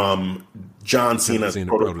different from John Cena's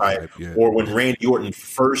prototype, or when Randy Orton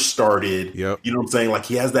first started. Yep. You know what I'm saying?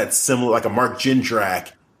 He has that similar, like a Mark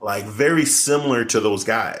Jindrak, very similar to those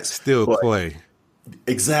guys. Still Clay.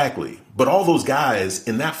 Exactly. But all those guys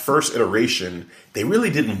in that first iteration, they really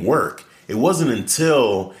didn't work. It wasn't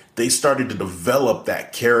until they started to develop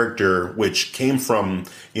that character, which came from,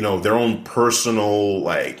 their own personal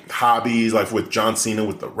hobbies, with John Cena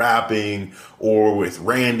with the rapping, or with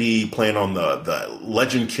Randy playing on the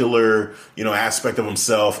legend killer, aspect of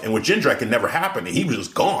himself. And with Jindrak, it never happened. He was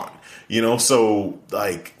just gone, So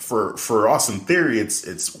for Austin Theory,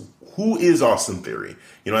 it's who is Austin Theory?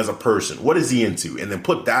 As a person, what is he into? And then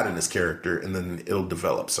put that in his character, and then it'll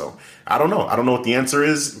develop. So I don't know. I don't know what the answer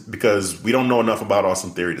is, because we don't know enough about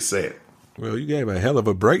Austin Theory to say it. Well, you gave a hell of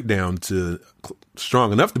a breakdown to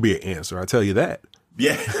strong enough to be an answer. I tell you that.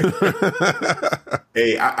 Yeah.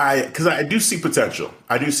 Hey, because I do see potential.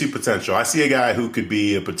 I see a guy who could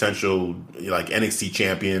be a potential NXT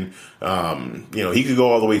champion. He could go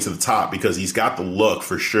all the way to the top because he's got the look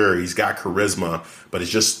for sure. He's got charisma, but it's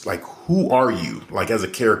just who are you? As a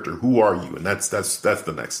character, who are you? And that's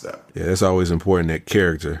the next step. Yeah, that's always important, that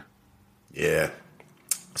character. Yeah.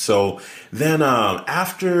 So then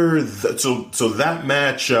after that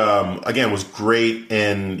match again was great,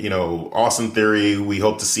 and Austin Theory, we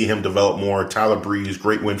hope to see him develop more. Tyler Breeze,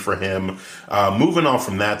 great win for him. Moving on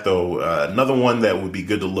from that though, another one that would be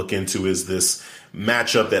good to look into is this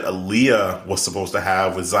matchup that Aaliyah was supposed to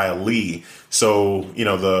have with Xia Li. So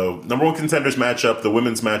the number one contenders matchup, the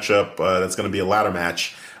women's matchup, that's going to be a ladder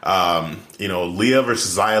match. Leah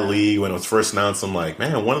versus Xia Li, when it was first announced, I'm like,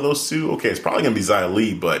 man, one of those two? Okay, it's probably going to be Xia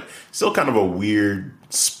Li, but still kind of a weird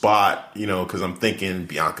spot, because I'm thinking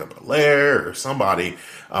Bianca Belair or somebody.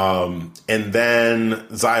 And then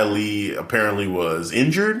Xia Li apparently was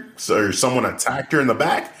injured, or someone attacked her in the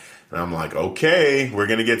back. And I'm like, okay, we're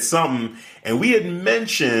going to get something. And we had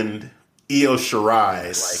mentioned Io Shirai.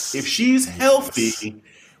 Like, if she's healthy,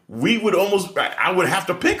 we would I would have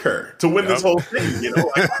to pick her to win this whole thing. You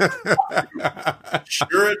know, like,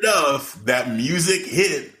 sure enough, that music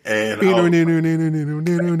hit, and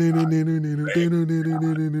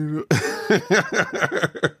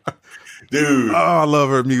dude, I love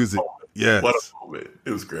her music. Yes, what a moment!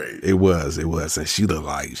 It was great. It was, and she looked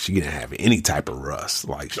like she didn't have any type of rust.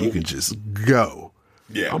 Like she can just go.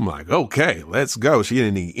 Yeah, I'm like, okay, let's go. She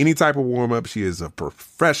didn't need any type of warm up. She is a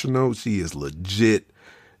professional. She is legit.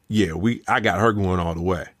 Yeah, I got her going all the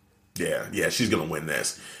way. Yeah, she's gonna win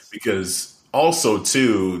this because also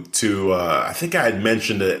too, I think I had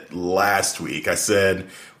mentioned it last week. I said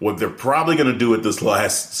what they're probably gonna do at this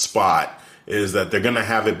last spot is that they're gonna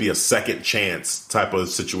have it be a second chance type of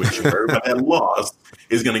situation where everybody that lost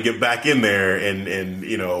is gonna get back in there and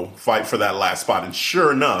fight for that last spot. And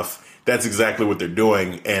sure enough, that's exactly what they're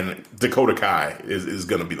doing, and Dakota Kai is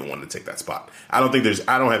going to be the one to take that spot. I don't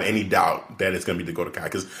have any doubt that it's going to be Dakota Kai,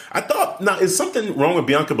 because I thought, now, is something wrong with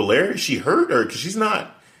Bianca Belair? Is she hurt, or because she's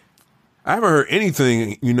not? I haven't heard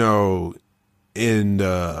anything, in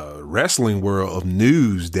the wrestling world of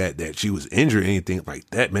news that she was injured or anything like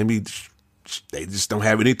that. Maybe they just don't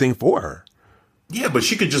have anything for her. Yeah, but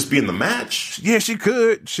she could just be in the match. Yeah, she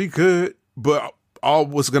could, but all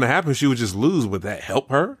what's going to happen, she would just lose. Would that help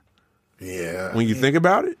her? Yeah. When you think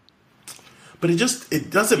about it? But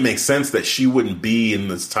it doesn't make sense that she wouldn't be in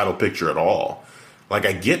this title picture at all. Like,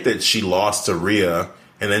 I get that she lost to Rhea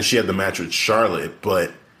and then she had the match with Charlotte,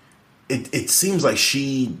 but it seems like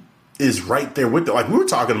she is right there with it. Like we were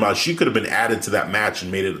talking about, she could have been added to that match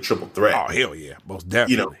and made it a triple threat. Oh, hell yeah. Most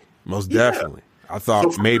definitely. Most definitely. I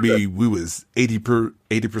thought maybe we was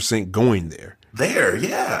 80% going there.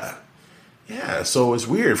 Yeah. Yeah, so it's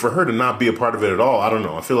weird for her to not be a part of it at all. I don't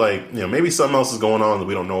know. I feel like, maybe something else is going on that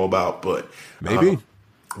we don't know about, but maybe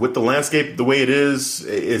with the landscape the way it is,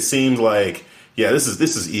 it seems like, this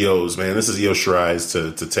is Io's, man. This is Io Shirai's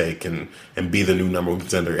to take and be the new number one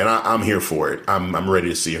contender, and I'm here for it. I'm ready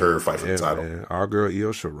to see her fight for the title. Man. Our girl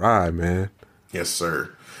Io Shirai, man. Yes,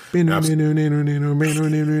 sir. I love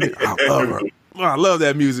her. I love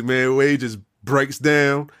that music, man. Where he just breaks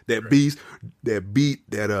down that beat, that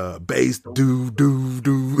bass, do.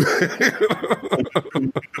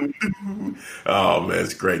 Oh man,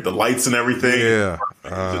 it's great. The lights and everything. Yeah,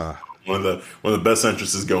 one of the best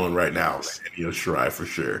entrances going right now. Io Shirai for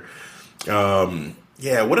sure.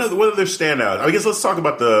 What other standout? I guess let's talk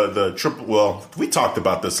about the triple. Well, we talked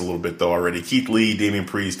about this a little bit though already. Keith Lee, Damian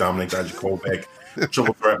Priest, Dominic Dijakovic,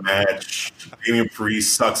 triple threat match. Damian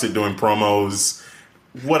Priest sucks at doing promos.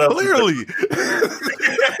 What else? Clearly.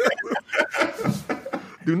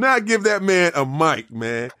 Do not give that man a mic,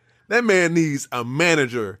 man. That man needs a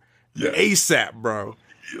manager ASAP, bro.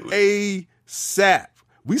 ASAP.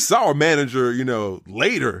 We saw a manager,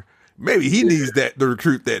 later. Maybe he needs to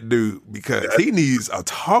recruit that dude because he needs a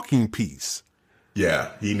talking piece.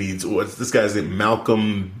 Yeah, he needs, what's this guy's name?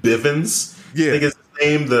 Malcolm Bivens? Yeah. I think it's his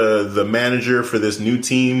name, the manager for this new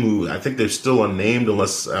team, who I think they're still unnamed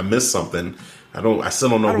unless I missed something. I still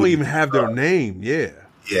don't know. I don't even have their name. Yeah.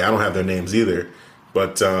 Yeah, I don't have their names either.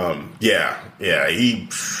 But Damian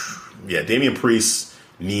Priest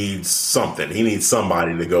needs something. He needs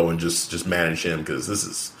somebody to go and just manage him because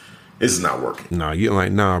this is not working. No, you're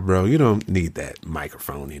like, nah, bro, you don't need that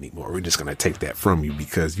microphone anymore. We're just gonna take that from you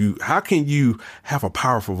because how can you have a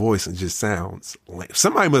powerful voice and just sounds like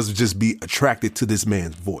somebody must just be attracted to this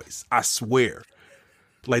man's voice. I swear.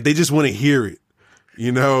 Like they just want to hear it.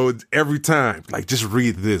 Every time, like, just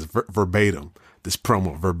read this verbatim, this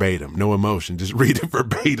promo verbatim, no emotion, just read it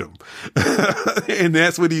verbatim. And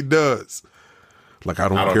that's what he does. Like, I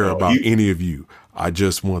don't care about any of you. I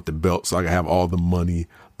just want the belt so I can have all the money,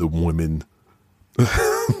 the women,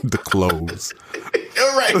 the clothes.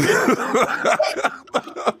 All right.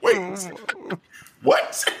 Wait.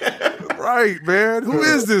 What? Right, man. Who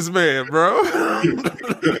is this man, bro?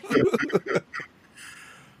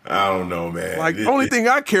 I don't know, man. Like, the only thing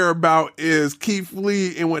I care about is Keith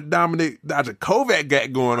Lee and what Dominic Dijakovic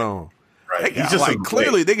got going on. Right. They got,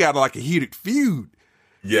 clearly they got like a heated feud.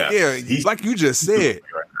 Yeah. Yeah, like you just said,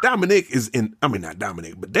 Dominic is not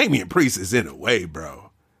Dominic, but Damian Priest is in a way, bro.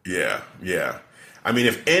 Yeah. I mean,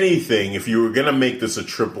 if anything, if you were going to make this a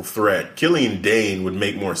triple threat, Killian Dane would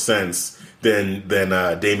make more sense than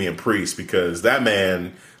Damian Priest, because that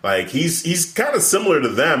man, like, he's kind of similar to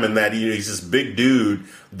them in that he's this big dude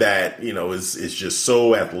that, is just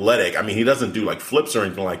so athletic. I mean, he doesn't do like flips or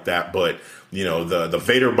anything like that, but the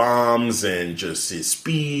Vader bombs and just his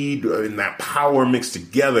speed and that power mixed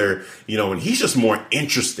together, and he's just more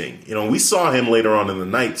interesting. We saw him later on in the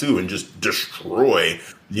night too and just destroy,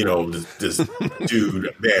 this dude.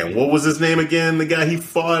 Man, what was his name again? The guy he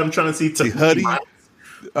fought? I'm trying to see. Tahiti?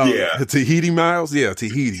 Tahiti Miles? Yeah,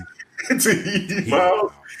 Tahiti. Tahiti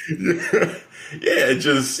Miles? Yeah,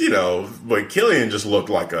 just, but Killian just looked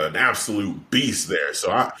like an absolute beast there.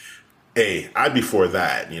 So I'd be for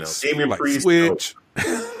that. Damian like Priest. Switch.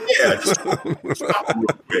 Yeah, just stop real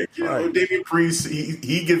quick. Damian Priest,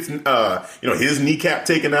 he gets his kneecap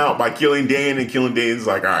taken out by Killian Dane, and Killian Dane's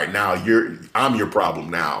like, all right, now I'm your problem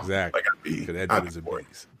now. Exactly. That dude is a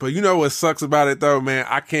beast. But you know what sucks about it though, man?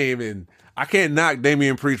 I can't knock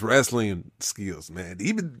Damian Priest's wrestling skills, man.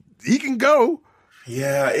 He can go.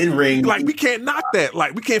 Yeah, in ring. Like, we can't knock that.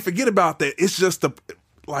 Like, we can't forget about that. It's just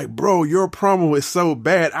bro, your promo is so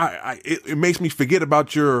bad. It makes me forget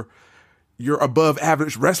about your above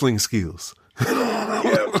average wrestling skills.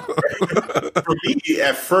 Yeah. For me,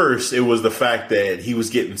 at first, it was the fact that he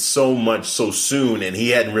was getting so much so soon, and he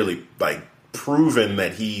hadn't really proven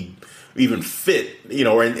that he even fit,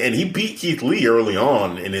 and he beat Keith Lee early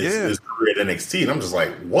on in his career at NXT, and I'm just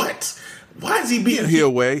like, what? Why is he beating?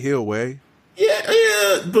 Heel way.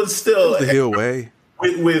 Yeah, but still, the heel way.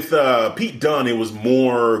 With Pete Dunne, it was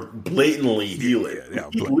more blatantly healing.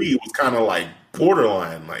 Keith Lee was kind of like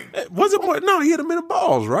borderline, was it? No, he hit him in the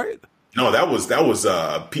balls, right? No, that was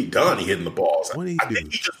Pete Dunne. He hitting the balls. I think he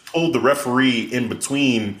just pulled the referee in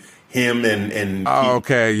between him and. Oh,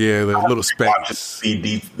 okay, yeah, the little specks.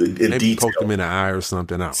 Maybe poked him in the eye or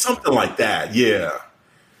something. Something like that, yeah.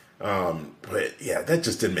 But yeah, that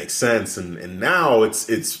just didn't make sense, and now it's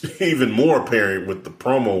even more apparent with the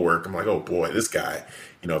promo work. I'm like, oh boy, this guy.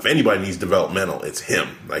 If anybody needs developmental, it's him.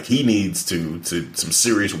 Like, he needs to some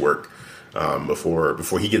serious work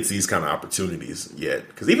before he gets these kind of opportunities yet.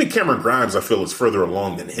 Because even Cameron Grimes, I feel, is further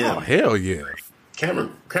along than him. Oh, hell yeah.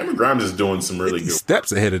 Cameron Grimes is doing some really good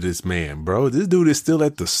steps ahead of this man, bro. This dude is still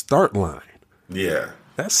at the start line. Yeah.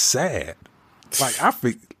 That's sad. I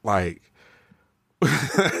think,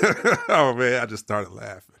 oh man, I just started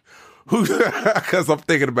laughing. Because I'm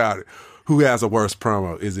thinking about it. Who has a worse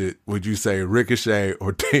promo? Would you say Ricochet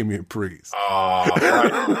or Damian Priest? Oh,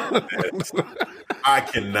 I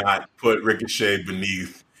cannot put Ricochet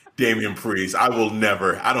beneath Damian Priest. I will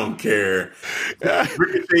never. I don't care.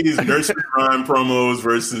 Ricochet's nursery rhyme promos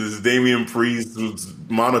versus Damian Priest's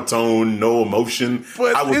monotone, no emotion.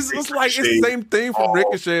 But it's the same thing from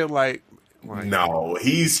Ricochet. No,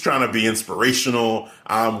 he's trying to be inspirational.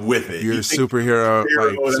 I'm with it. You're a superhero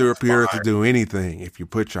to do anything if you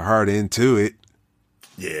put your heart into it.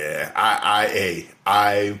 Yeah,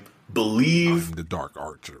 I believe I'm the Dark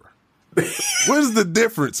Archer. What's the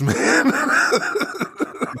difference, man?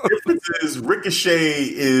 The difference is Ricochet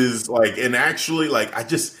is and actually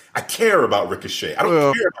I care about Ricochet. I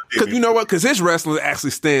don't care about because you know what? Because his wrestling actually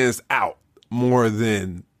stands out more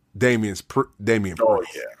than Damian Priest. Oh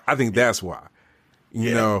yeah, I think that's why.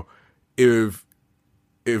 You know, if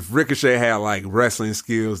Ricochet had wrestling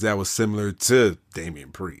skills that was similar to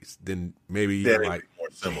Damian Priest, then maybe more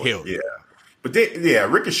similar. Yeah, but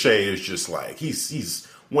Ricochet is just he's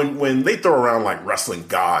when they throw around wrestling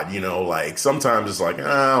god, sometimes it's I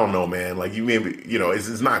don't know, man. You maybe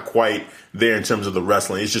it's not quite there in terms of the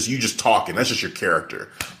wrestling. It's just you just talking. That's just your character.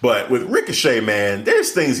 But with Ricochet, man,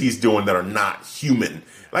 there's things he's doing that are not human.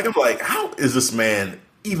 I'm how is this man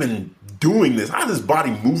even doing this? How is his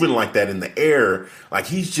body moving like that in the air?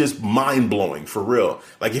 He's just mind-blowing, for real.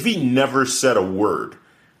 If he never said a word,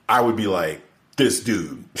 I would be this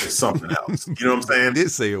dude is something else. You know what I'm saying? He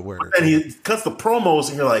did say a word. And he cuts the promos,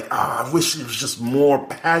 and you're like, I wish there was just more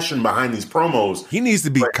passion behind these promos. He needs to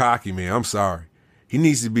be cocky, man. I'm sorry. He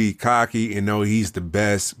needs to be cocky and know he's the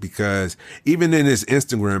best, because even in his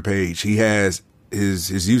Instagram page, he has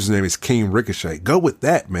his username is King Ricochet. Go with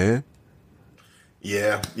that, man.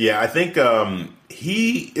 Yeah. I think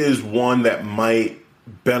he is one that might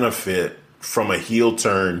benefit from a heel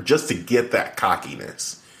turn just to get that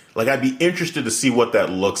cockiness. I'd be interested to see what that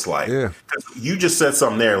looks like. Yeah. You just said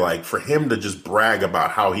something there, for him to just brag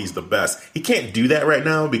about how he's the best. He can't do that right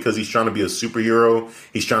now because he's trying to be a superhero.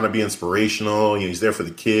 He's trying to be inspirational. He's there for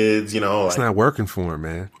the kids, It's not working for him,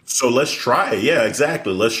 man. So let's try it. Yeah,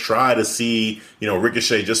 exactly. Let's try to see,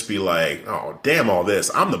 Ricochet just be oh, damn all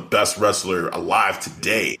this. I'm the best wrestler alive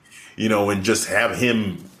today, and just have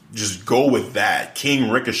him just go with that.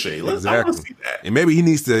 King Ricochet. I want to see that. And maybe he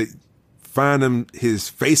needs to find him his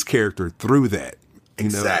face character through that.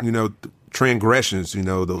 Transgressions,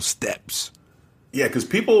 those steps. Yeah, because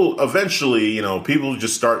people eventually, people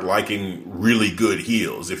just start liking really good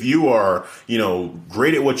heels. If you are,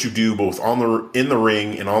 great at what you do, both in the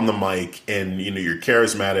ring and on the mic, and you're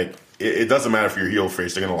charismatic, it doesn't matter if you're heel or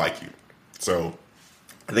face; they're gonna like you. So,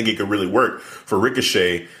 I think it could really work for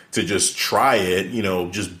Ricochet to just try it.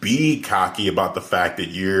 Just be cocky about the fact that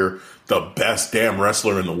you're the best damn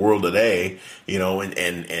wrestler in the world today.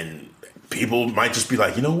 And people might just be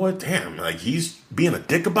like, you know what, damn, like he's being a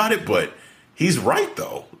dick about it, but he's right,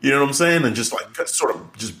 though. You know what I'm saying? And just like sort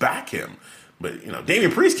of just back him. But,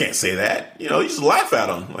 Damian Priest can't say that. You just laugh at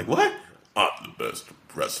him. Like, what? I'm the best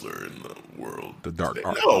wrestler in the world. The Dark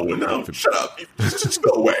Art. No, shut up. Just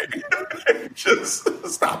go away. Just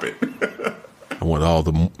stop it. I want all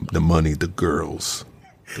the money, the girls,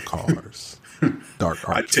 the cars. Dark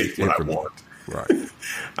Art. I take what I want. Right.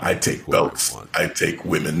 I take belts. I take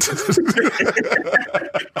women.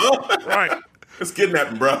 Right. It's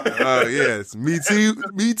kidnapping, bro. Yes. Me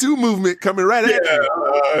Too movement coming right at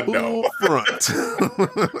you. No. Front.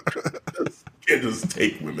 Can't just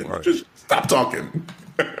take women. Right. Just stop talking.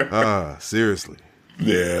 Seriously.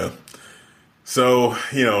 Yeah. So,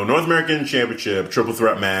 North American Championship, triple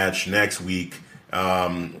threat match next week.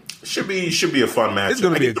 Should be a fun match. It's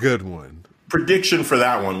going to be a good one. Prediction for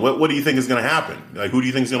that one. What do you think is going to happen? Like, who do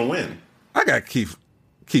you think is going to win? I got Keith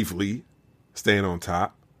Lee staying on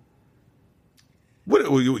top. What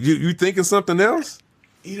you thinking something else?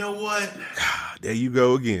 You know what? There you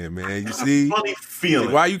go again, man. You see, funny feeling.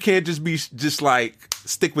 Like, why you can't just like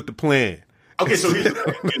stick with the plan? Okay, so here's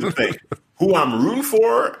the thing. Who I'm rooting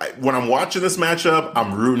for when I'm watching this matchup,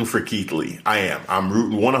 I'm rooting for Keith Lee. I am. I'm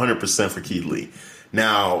rooting 100% for Keith Lee.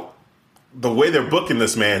 Now, the way they're booking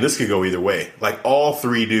this, man, this could go either way. Like, all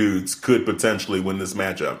three dudes could potentially win this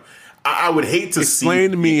matchup. I would hate to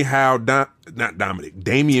explain to me how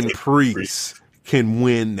Damian Priest can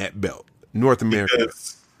win that belt, North America.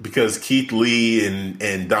 Because Keith Lee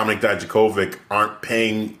and Dominic Dijakovic aren't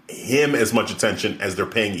paying him as much attention as they're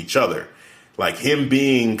paying each other. Like, him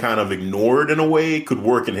being kind of ignored in a way could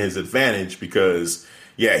work in his advantage because,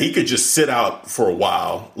 yeah, he could just sit out for a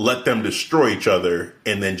while, let them destroy each other,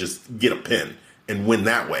 and then just get a pin and win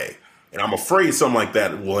that way. And I'm afraid something like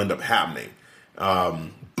that will end up happening.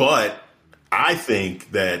 But I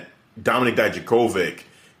think that Dominic Dijakovic,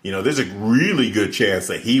 there's a really good chance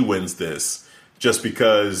that he wins this just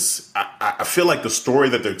because I feel like the story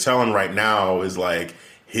that they're telling right now is like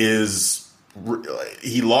he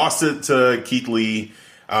lost it to Keith Lee.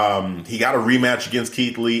 He got a rematch against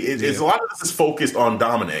Keith Lee. It's a lot of this is focused on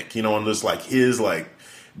Dominic, and just like his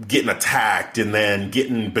getting attacked and then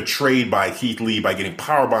getting betrayed by Keith Lee by getting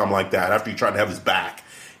powerbombed like that after he tried to have his back.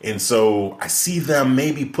 And so I see them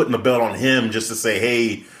maybe putting the belt on him just to say,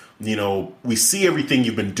 hey, we see everything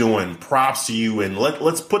you've been doing. Props to you, and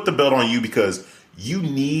let's put the belt on you because you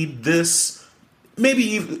need this. Maybe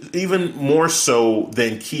even more so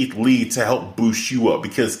than Keith Lee to help boost you up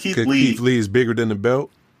because Keith Lee is bigger than the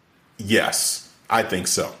belt. Yes, I think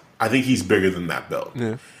so. I think he's bigger than that belt.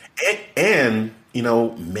 Yeah. And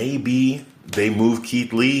maybe they move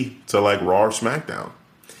Keith Lee to like Raw or SmackDown.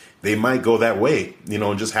 They might go that way,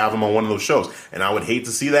 and just have him on one of those shows. And I would hate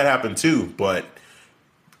to see that happen too, but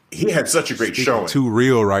he had such a great showing. Too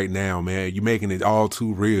real right now, man. You're making it all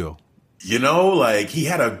too real. Like he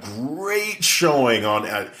had a great showing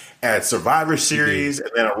at Survivor Series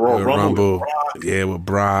and then a Royal Rumble. With Brock. Yeah, with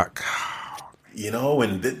Brock.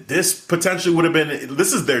 And this potentially would have been.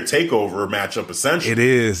 This is their takeover matchup, essentially. It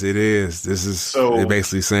is. This is they're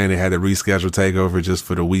basically saying they had to reschedule takeover just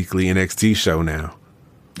for the weekly NXT show now.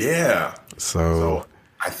 Yeah. So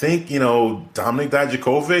I think Dominic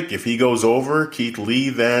Dijakovic, if he goes over, Keith Lee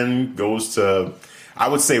then goes to, I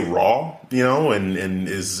would say Raw, and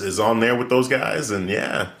is on there with those guys, and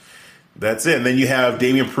yeah, that's it. And then you have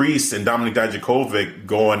Damian Priest and Dominic Dijakovic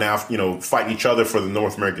going after, fighting each other for the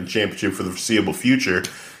North American Championship for the foreseeable future.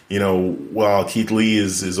 While Keith Lee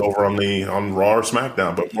is over on Raw or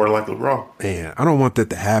SmackDown, but more likely Raw. Man, I don't want that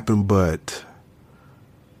to happen, but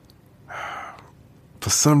for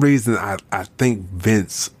some reason, I think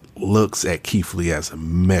Vince looks at Keith Lee as a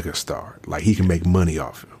megastar. Like, he can make money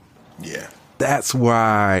off him. Yeah. That's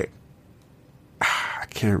why I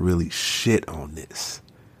can't really shit on this.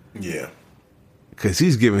 Yeah. Because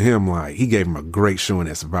he gave him a great showing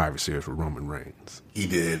at Survivor Series with Roman Reigns. He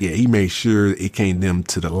did. Yeah, he made sure it came them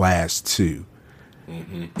to the last two.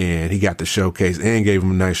 Mm-hmm. And he got the showcase and gave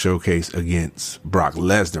him a nice showcase against Brock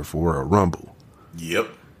Lesnar for Royal Rumble. Yep.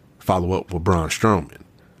 Follow up with Braun Strowman.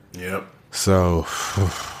 Yep. So,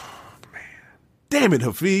 man, damn it,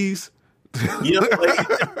 Hafiz.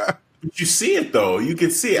 But you see it though. You can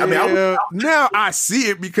see it. I mean, now I see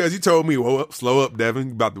it because you told me, well, slow up, Devin.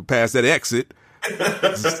 You're about to pass that exit.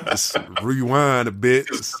 just rewind a bit.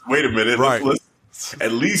 Just wait a minute. Right. Let's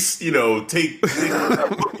at least, take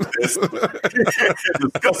this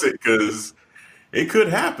and discuss it because it could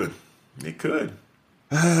happen. It could.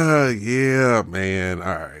 Yeah, man.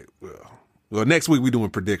 All right. Well, next week we're doing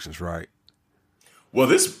predictions, right? Well,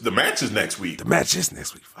 the match is next week. The match is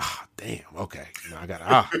next week. Ah, damn. Okay.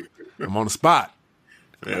 Now I'm on the spot.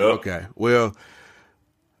 Yep. Okay. Well,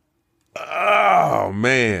 oh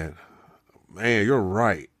man, you're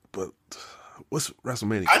right. But what's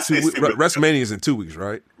WrestleMania? WrestleMania is in 2 weeks,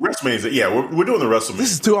 right? WrestleMania, yeah. We're doing the WrestleMania.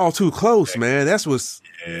 This is all too close, man. That's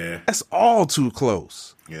all too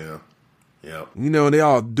close. Yeah. Yeah. They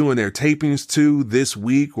all doing their tapings too this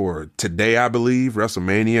week or today, I believe.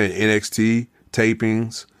 WrestleMania and NXT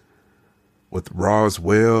tapings with Raw as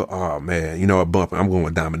well. Oh man, you know what, Bump? I'm going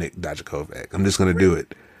with Dominik Dijakovic. I'm just gonna do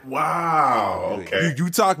it. Wow. Okay. You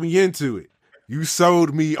talked me into it. You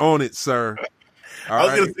sold me on it, sir. I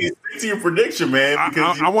was gonna say stick to your prediction, man.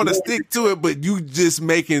 Because I want to stick to it, but you just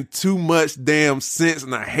making too much damn sense,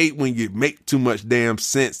 and I hate when you make too much damn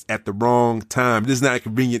sense at the wrong time. This is not a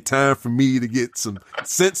convenient time for me to get some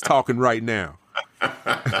sense talking right now.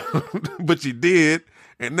 But you did,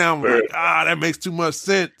 and now I'm like, that makes too much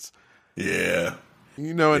sense. Yeah.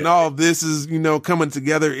 And all of this is, coming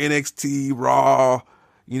together, NXT, Raw,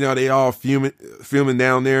 they all filming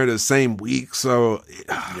down there the same week. So,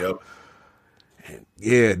 yep.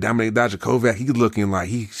 Yeah, Dominik Dijakovic, he's looking like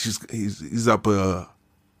he's up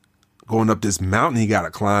going up this mountain he got to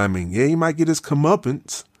climb, and he might get his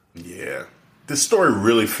comeuppance. Yeah, this story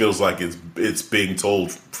really feels like it's being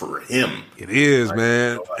told for him. It is, right?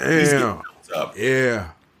 Man. Damn. Yeah.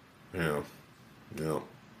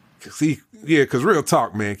 Because real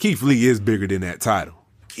talk, man, Keith Lee is bigger than that title.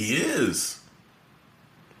 He is.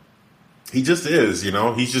 He just is. He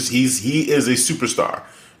is a superstar.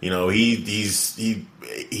 He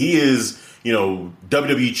is,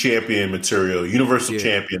 WWE champion material, Universal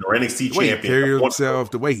champion, or NXT champion. The way he carries himself,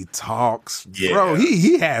 the way he talks, bro,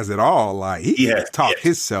 he has it all. Like he can talk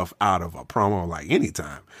himself out of a promo like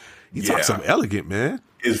anytime. He talks something elegant, man.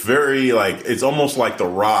 It's very it's almost like The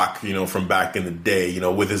Rock, from back in the day,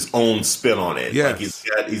 with his own spin on it. Yes.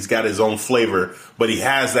 Like he's got his own flavor, but he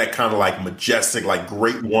has that kind of majestic,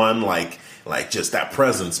 great one, just that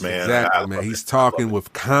presence, man. Exactly, man. He's talking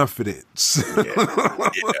with confidence,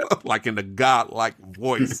 like in the God-like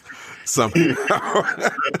voice somehow.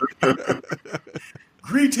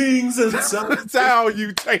 Greetings and salutations.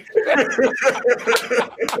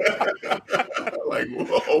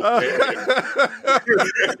 Whoa, man.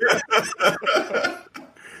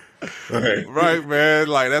 Right, man.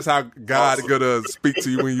 That's how God is gonna speak to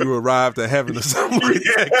you when you arrive to heaven or something like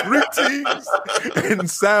that. Greetings and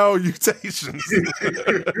salutations.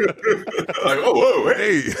 Whoa,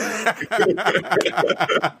 hey.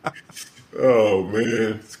 Oh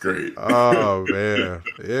man, it's great. Oh man,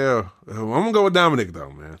 yeah. I'm gonna go with Dominik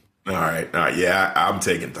though, man. All right. Yeah, I'm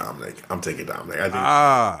taking Dominik. I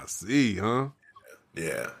think. See, huh?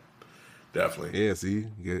 Yeah, definitely. Yeah, see,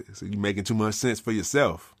 you're making too much sense for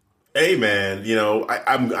yourself. Hey man,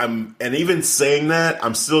 I'm and even saying that,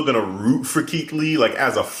 I'm still gonna root for Keith Lee.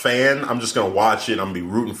 As a fan, I'm just gonna watch it. I'm gonna be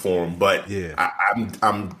rooting for him. But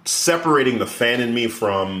I'm separating the fan in me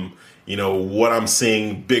from what I'm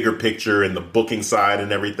seeing, bigger picture and the booking side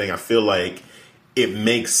and everything. I feel like it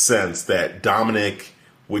makes sense that Dominik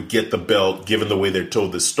would get the belt given the way they're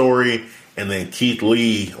told the story, and then Keith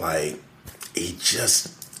Lee,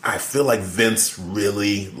 I feel like Vince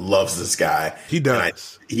really loves this guy. He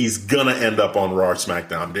does. He's gonna end up on Raw or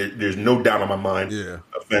SmackDown. There's no doubt in my mind. Yeah.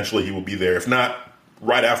 Eventually he will be there. If not,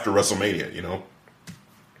 right after WrestleMania.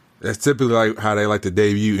 That's typically how they like to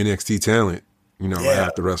debut NXT talent. Right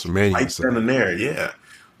after WrestleMania. Right then and there. Yeah.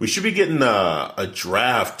 We should be getting a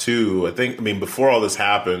draft too. Before all this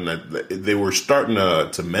happened, they were starting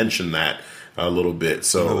to mention that a little bit.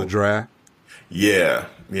 So another draft. Yeah,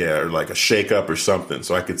 or a shakeup or something.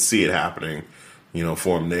 So I could see it happening,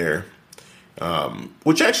 for him there.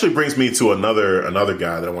 Which actually brings me to another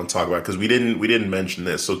guy that I want to talk about because we didn't mention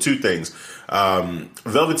this. So two things: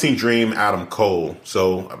 Velveteen Dream, Adam Cole.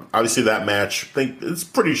 So obviously that match, I think it's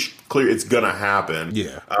pretty clear it's gonna happen.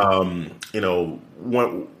 Yeah.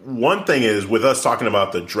 One thing is with us talking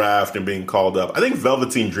about the draft and being called up. I think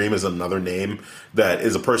Velveteen Dream is another name that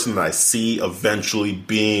is a person that I see eventually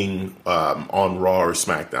being on Raw or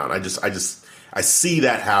SmackDown. I see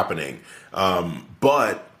that happening.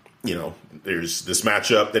 But there's this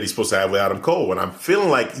matchup that he's supposed to have with Adam Cole, and I'm feeling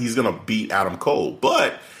like he's going to beat Adam Cole.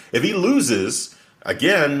 But if he loses,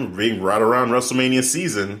 again, being right around WrestleMania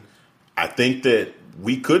season, I think that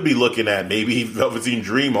we could be looking at maybe Velveteen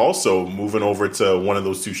Dream also moving over to one of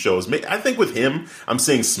those two shows. I think with him, I'm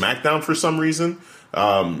saying SmackDown for some reason.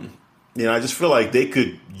 I just feel like they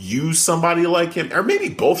could use somebody like him, or maybe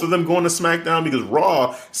both of them going to SmackDown, because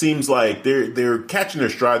Raw seems like they're catching their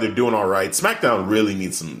stride. They're doing all right. SmackDown really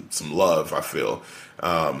needs some love, I feel.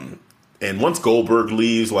 And once Goldberg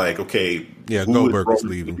leaves, like, okay, Goldberg is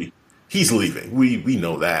leaving. He's leaving. We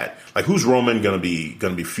know that. Like, who's Roman gonna be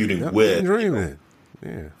feuding with? Dream,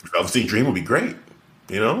 yeah, Velveteen Dream would be great.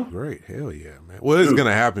 Great, hell yeah, man. Well, it's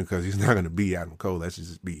gonna happen because he's not gonna be Adam Cole. Let's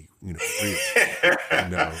just be, real.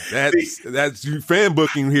 That's you fan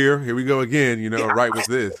booking here. Here we go again. Right with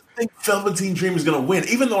this. I think Velveteen Dream is gonna win,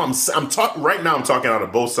 even though I'm talking right now. I'm talking out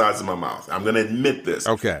of both sides of my mouth. I'm gonna admit this,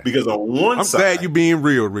 okay? Because on one side, I'm glad you're being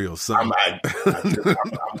real, son. I'm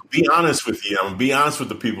be honest with you. I'm gonna be honest with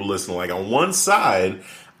the people listening. Like, on one side,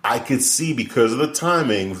 I could see, because of the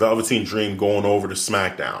timing, Velveteen Dream going over to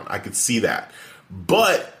SmackDown. I could see that.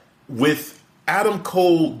 But with Adam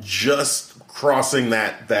Cole just crossing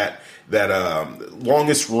that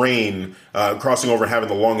longest reign, crossing over, having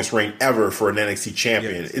the longest reign ever for an NXT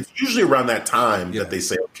champion, it's usually around that time that they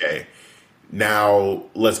say, okay, now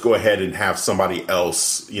let's go ahead and have somebody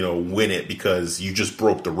else, win it because you just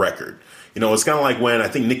broke the record. It's kind of like when I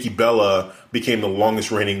think Nikki Bella became the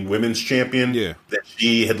longest reigning women's champion. Yeah. That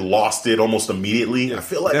she had lost it almost immediately. Yeah. I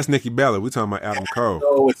feel like that's Nikki Bella. We're talking about Adam Cole.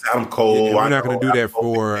 No, it's Adam Cole. Yeah, we're not going to do that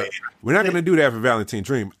for. We're not going to do that for Velveteen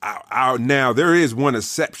Dream. Now there is one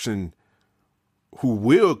exception who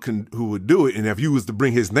would do it, and if you was to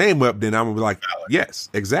bring his name up, then I'm gonna be like, yes,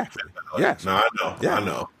 exactly. Yes. No, I know. Yeah. I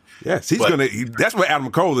know. Yes, that's what Adam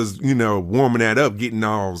Cole is. Warming that up, getting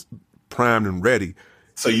all primed and ready.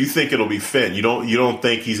 So you think it'll be Finn? You don't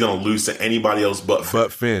think he's going to lose to anybody else but Finn?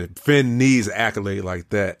 But Finn. Finn needs an accolade like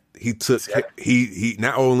that. He took he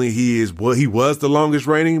not only he was the longest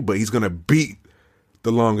reigning, but he's going to beat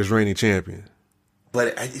the longest reigning champion. But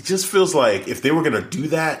it just feels like if they were going to do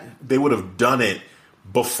that, they would have done it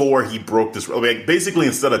before he broke this. Like, basically,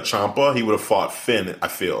 instead of Ciampa, he would have fought Finn, I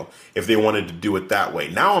feel, if they wanted to do it that way.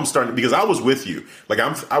 Now I'm starting, because I was with you. Like,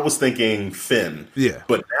 I was thinking Finn. Yeah.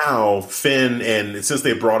 But now Finn, and since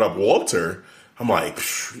they brought up Walter, I'm like,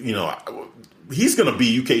 he's going to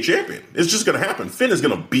be UK champion. It's just going to happen. Finn is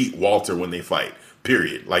going to beat Walter when they fight,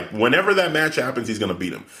 period. Like, whenever that match happens, he's going to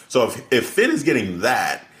beat him. So if Finn is getting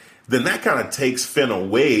that, then that kind of takes Finn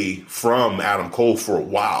away from Adam Cole for a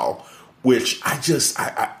while, which I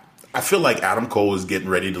feel like Adam Cole is getting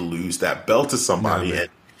ready to lose that belt to somebody. And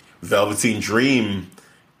Velveteen Dream,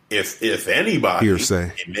 if anybody,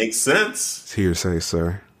 hearsay. It makes sense. It's hearsay,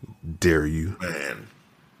 sir. Dare you.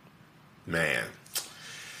 Man.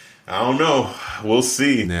 I don't know. We'll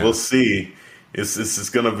see. Yeah. We'll see. This is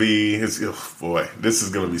going to be, this is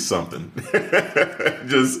going to be something.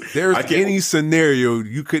 There's any scenario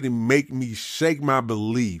you couldn't make me shake my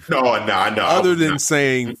belief. No, I know. Other than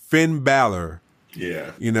saying Finn Balor,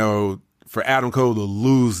 for Adam Cole to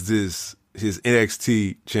lose his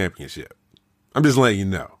NXT championship. I'm just letting you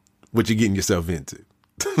know what you're getting yourself into.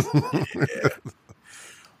 Yeah.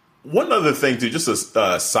 One other thing, too, just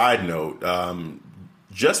a side note.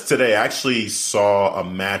 Just today, I actually saw a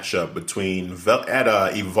matchup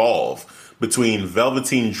at Evolve between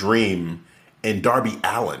Velveteen Dream and Darby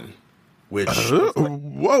Allin, which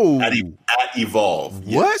whoa at Evolve.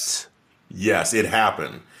 What? Yes, it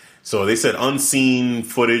happened. So they said unseen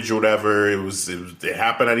footage or whatever. It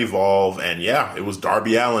happened at Evolve, and it was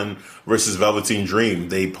Darby Allin versus Velveteen Dream.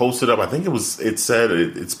 They posted up. I think it said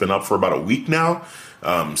it's been up for about a week now.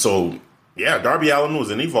 Darby Allin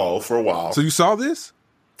was in Evolve for a while. So you saw this?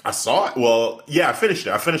 I saw it. Well, I finished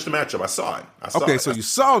it. I finished the matchup. I saw it. So you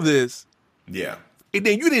saw this. Yeah. And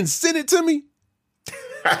then you didn't send it to me?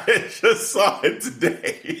 I just saw it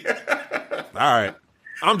today. All right.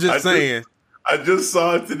 I'm just saying. I just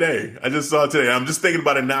saw it today. I'm just thinking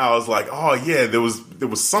about it now. I was like, oh, yeah, there was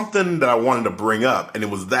something that I wanted to bring up, and it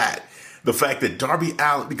was that. The fact that Darby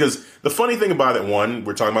Allin, because the funny thing about it, one,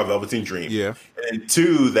 we're talking about Velveteen Dream. Yeah. And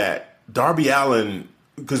two, that Darby Allin,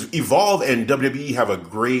 because Evolve and WWE have a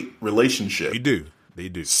great relationship. They do.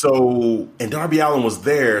 So, and Darby Allin was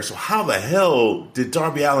there. So how the hell did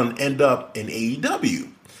Darby Allin end up in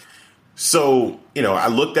AEW? So, I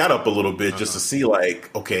looked that up a little bit just to see,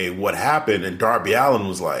 like, okay, what happened? And Darby Allin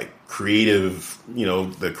was like creative,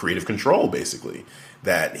 the creative control, basically.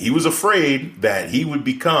 That he was afraid that he would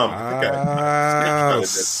become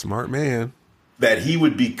smart man. That he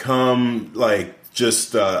would become like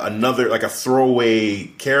just another, like a throwaway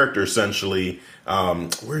character, essentially,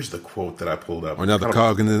 Where's the quote that I pulled up? Or another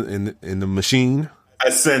cog in the machine.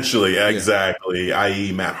 Essentially, exactly.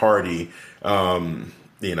 I.e., Matt Hardy.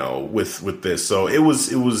 With this, so it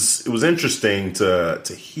was interesting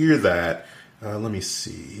to hear that. Let me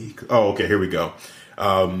see. Oh, okay, here we go.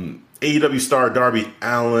 AEW star Darby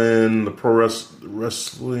Allin, the pro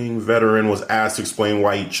wrestling veteran, was asked to explain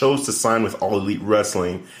why he chose to sign with All Elite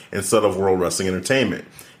Wrestling instead of World Wrestling Entertainment.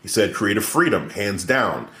 He said, "Creative freedom, hands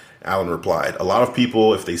down." Allin replied, "A lot of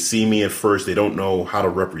people, if they see me at first, they don't know how to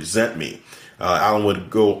represent me." Allin would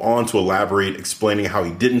go on to elaborate, explaining how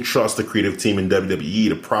he didn't trust the creative team in WWE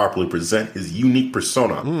to properly present his unique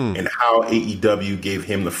persona and how AEW gave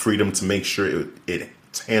him the freedom to make sure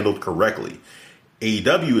it's handled correctly.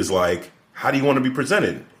 AEW is like, how do you want to be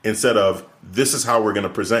presented? Instead of, this is how we're going to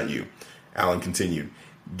present you. Allin continued,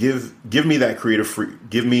 give me that creative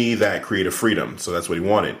freedom. So that's what he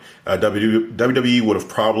wanted. WWE would have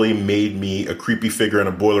probably made me a creepy figure in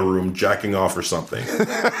a boiler room jacking off or something.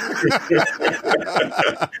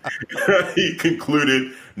 He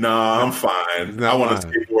concluded, "Nah, I'm fine. I want to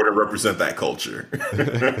skateboard and represent that culture."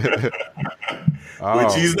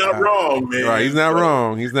 Which he's not wrong, man. Right, he's not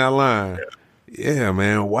wrong. He's not lying. Yeah,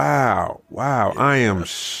 man. Wow. I am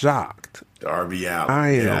shocked. Darby Allin. I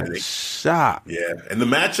am shocked. Yeah. And the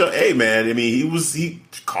matchup, hey, man, I mean, he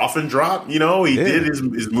coffin dropped, he did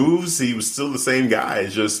his moves. He was still the same guy.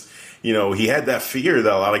 It's just, he had that fear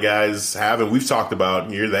that a lot of guys have. And we've talked about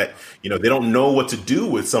here that, they don't know what to do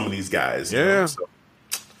with some of these guys. Yeah. So,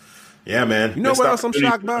 yeah, man. You know what else I'm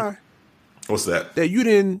shocked by? What's that? That you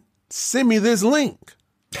didn't send me this link.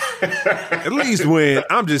 At least when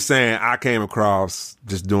I'm just saying I came across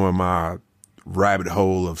just doing my rabbit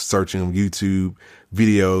hole of searching YouTube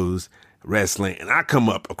videos, wrestling, and I come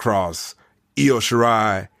up across Io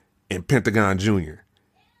Shirai and Pentagon Jr.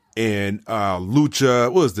 and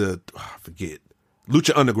Lucha, I forget,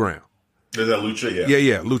 Lucha Underground. Is that Lucha? Yeah.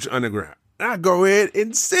 Yeah, Lucha Underground. I go ahead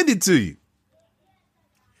and send it to you.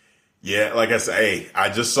 Yeah, like I said, hey, I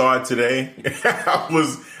just saw it today. I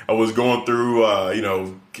was going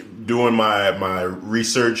through, doing my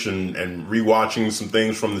research and rewatching some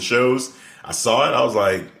things from the shows. I saw it. I was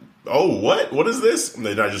like, oh, what? What is this? And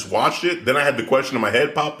then I just watched it. Then I had the question in my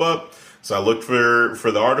head pop up. So I looked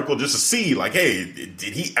for the article just to see, like, hey,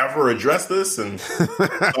 did he ever address this? And saw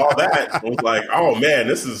that. I was like, oh man,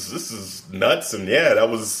 this is nuts. And yeah, that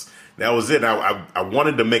was it. I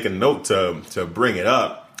wanted to make a note to bring it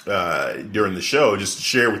up during the show, just to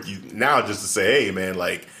share with you now, just to say, hey man,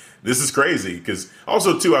 like, this is crazy. Because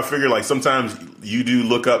also too, I figure like sometimes you do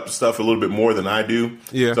look up stuff a little bit more than I do.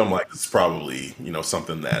 Yeah. So I'm like, it's probably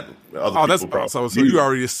something that other people probably. So you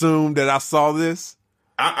already assumed that I saw this.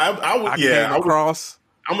 I came across.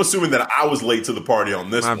 I'm assuming that I was late to the party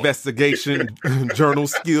on this. My investigation journal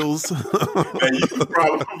skills. And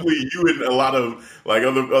you and a lot of like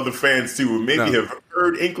other fans too would maybe have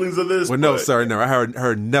heard inklings of this. Well, no, sir, no. I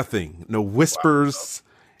heard nothing. No whispers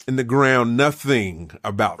in the ground. Nothing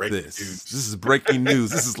about this. News. This is breaking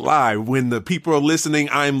news. This is live. When the people are listening,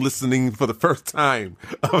 I'm listening for the first time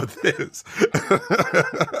of this.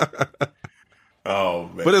 Oh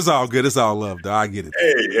man! But it's all good. It's all love, though. I get it.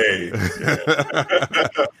 Hey.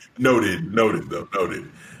 Yeah. Noted.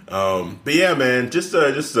 But yeah, man, just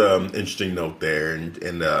interesting note there, and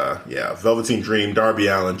Velveteen Dream, Darby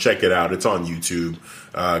Allin, check it out. It's on YouTube.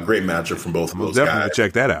 Great matchup from both of those guys. Definitely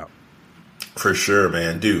check that out for sure,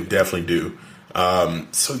 man. Definitely do.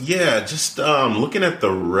 So yeah, just looking at the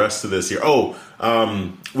rest of this here.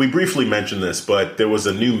 We briefly mentioned this, but there was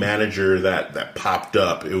a new manager that popped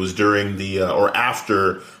up. It was during or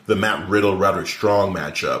after the Matt Riddle Roderick Strong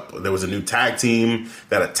matchup. There was a new tag team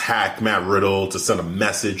that attacked Matt Riddle to send a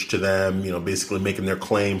message to them, basically making their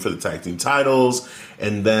claim for the tag team titles.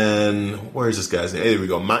 And then, where's this guy's name? Hey, there we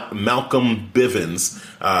go. Malcolm Bivens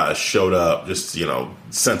showed up, just,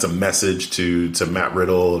 sent a message to Matt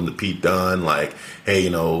Riddle and to Pete Dunne, like, hey,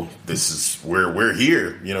 this is we're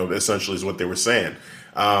here, essentially is what they were saying.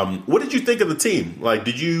 What did you think of the team? Like,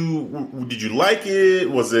 did you like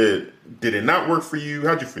it? Did it not work for you?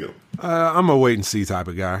 How'd you feel? I'm a wait and see type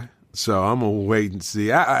of guy. So I'm gonna wait and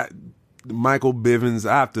see. Michael Bivens,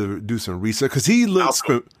 I have to do some research because he looks.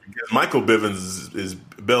 Michael Bivens is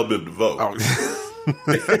Belle Biv DeVoe. Oh.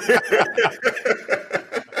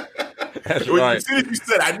 That's right. As soon as you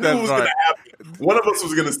said, I knew it was going to happen. One of us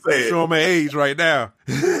was going to say it. Show my age right now.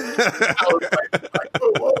 I was like,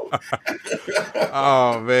 whoa.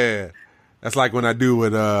 Oh man, that's like when I do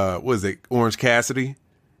with what is it, Orange Cassidy,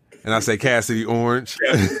 and I say Cassidy Orange.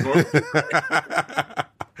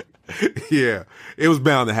 Yeah, it was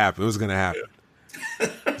bound to happen. It was going to happen.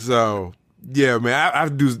 Yeah. So, Yeah, man, I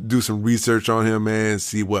have to do some research on him, man,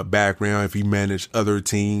 see what background, if he managed other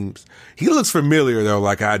teams. He looks familiar though,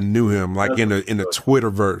 like I knew him, like in the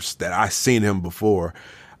Twitterverse that I seen him before.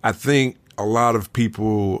 I think a lot of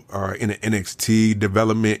people are in the NXT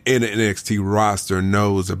development, in the NXT roster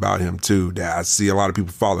knows about him too. That I see a lot of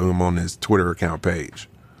people follow him on his Twitter account page.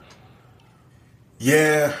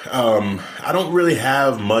 Yeah, I don't really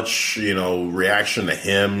have much, reaction to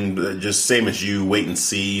him. Just same as you, wait and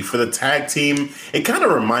see. For the tag team, it kind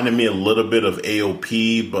of reminded me a little bit of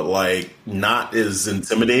AOP, but like not as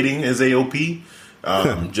intimidating as AOP.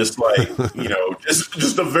 Just like,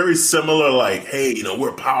 just a very similar, like, hey,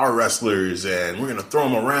 we're power wrestlers and we're going to throw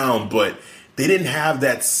them around. But they didn't have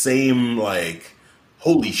that same, like,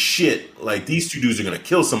 holy shit, like these two dudes are going to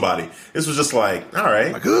kill somebody. This was just like, all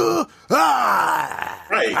right. Like,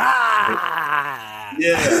 right.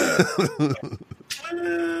 Yeah.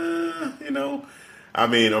 I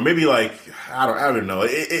mean, or maybe like, I don't know.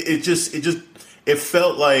 It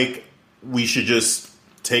felt like we should just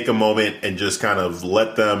take a moment and just kind of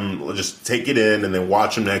let them just take it in and then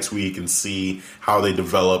watch them next week and see how they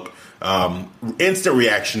develop. Instant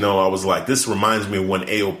reaction though, I was like, this reminds me of when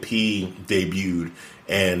AOP debuted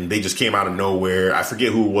and they just came out of nowhere. I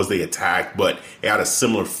forget who it was they attacked, but it had a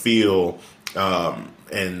similar feel.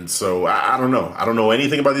 And so I don't know. I don't know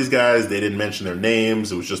anything about these guys. They didn't mention their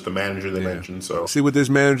names. It was just the manager they mentioned. So see what this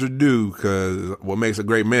manager do, because what makes a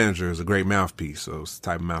great manager is a great mouthpiece. So it's the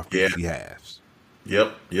type of mouthpiece he has.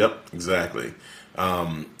 Yep, exactly.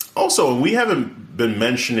 Also, we haven't been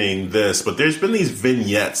mentioning this, but there's been these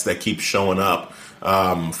vignettes that keep showing up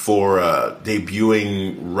for a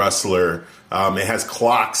debuting wrestler. It has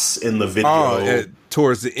clocks in the video.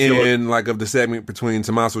 Towards the end, like of the segment between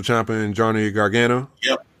Tommaso Ciampa and Johnny Gargano.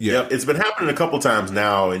 Yep. It's been happening a couple times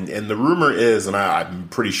now, and the rumor is, and I'm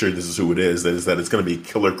pretty sure this is who it is that it's going to be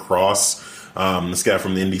Killer Cross. This guy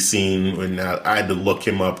from the indie scene, and I had to look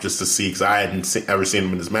him up just to see, because I hadn't ever seen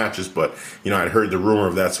him in his matches, but I'd heard the rumor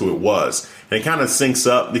of that's who it was, and it kind of syncs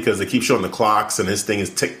up because they keep showing the clocks, and his thing is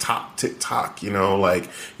tick tock, just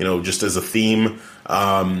as a theme,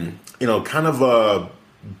 kind of a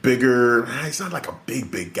bigger. He's not like a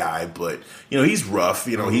big guy, but he's rough.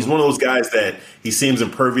 He's one of those guys that he seems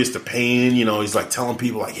impervious to pain. He's like telling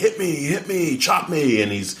people like hit me, chop me,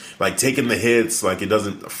 and he's like taking the hits like it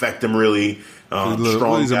doesn't affect him really.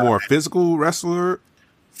 Strong. He's a more physical wrestler.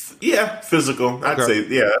 Yeah, physical. I'd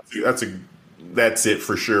say that's it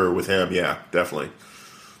for sure with him. Yeah, definitely.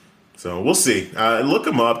 So we'll see. Look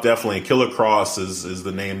him up. Definitely, Killer Cross is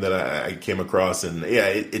the name that I came across, and yeah,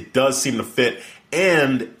 it does seem to fit.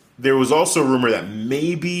 And there was also a rumor that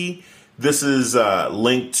maybe this is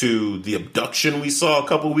linked to the abduction we saw a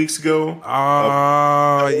couple weeks ago.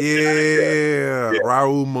 Oh, yeah.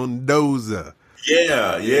 Raul Mendoza.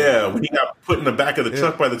 Yeah. When he got put in the back of the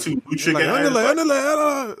truck by the two Lucha guys. Underlay.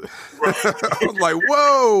 I was like,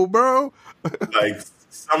 whoa, bro. Like,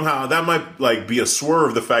 somehow that might like be a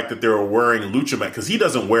swerve, the fact that they were wearing Lucha mask, because he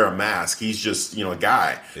doesn't wear a mask. He's just a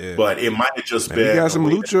guy. Yeah. But it might have just been. He got some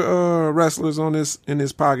Lucha wrestlers in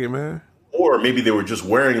his pocket, man. Or maybe they were just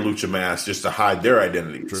wearing Lucha masks just to hide their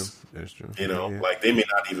identities. True. That's true. Like they may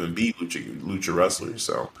not even be Lucha wrestlers.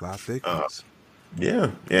 So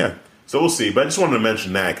yeah. So we'll see. But I just wanted to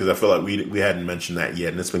mention that because I feel like we hadn't mentioned that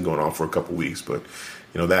yet, and it's been going on for a couple weeks. But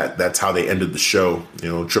that's how they ended the show.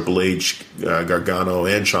 Triple H, Gargano,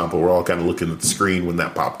 and Ciampa were all kind of looking at the screen when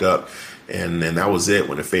that popped up, and that was it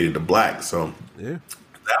when it faded to black. So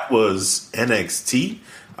that was NXT.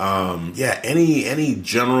 Any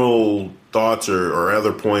general thoughts or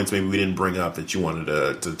other points maybe we didn't bring up that you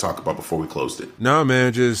wanted to talk about before we closed it? No,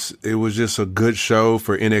 man, it was just a good show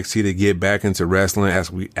for NXT to get back into wrestling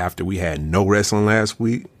after we had no wrestling last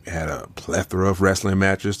week. We had a plethora of wrestling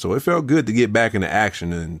matches, so it felt good to get back into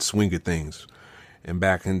action and swing at things and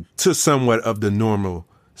back into somewhat of the normal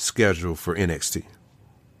schedule for NXT.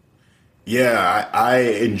 Yeah, I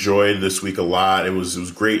enjoyed this week a lot. It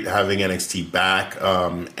was great having NXT back.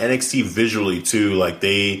 NXT visually too, like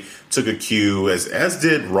they took a cue, as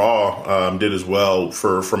did Raw, did as well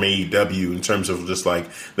from AEW in terms of just like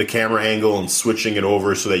the camera angle and switching it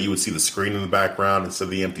over so that you would see the screen in the background instead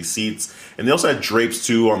of the empty seats. And they also had drapes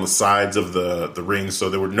too on the sides of the ring, so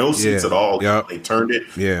there were no seats at all. Yep. They turned it,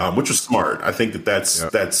 which was smart. I think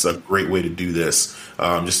that's a great way to do this,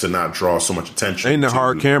 just to not draw so much attention. Ain't the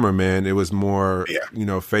hard camera, man. It was more,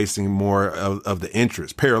 facing more of the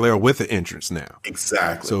entrance, parallel with the entrance now.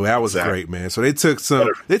 Exactly. So that was great, man. So they took some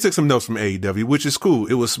notes from AEW, which is cool.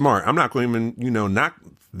 It was smart. I'm not going to even, knock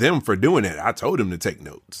them for doing it. I told them to take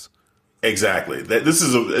notes. Exactly. This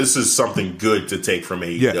is something good to take from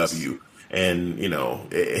AEW. Yes. And, you know,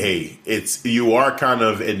 hey, you are kind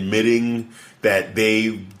of admitting that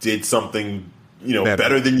they did something, you know,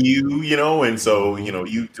 better than you, you know, and so, you know,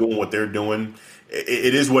 you doing what they're doing,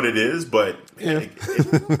 it is what it is, but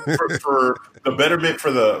for the betterment,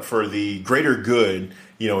 for the greater good,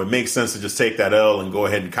 you know, it makes sense to just take that L and go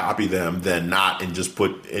ahead and copy them than not, and just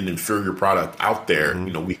put an inferior product out there,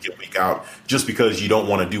 you know, week in, week out, just because you don't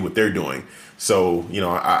want to do what they're doing. So, you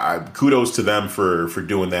know, I kudos to them for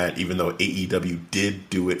doing that, even though AEW did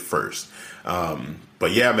do it first.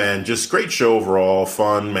 But yeah, man, just great show overall,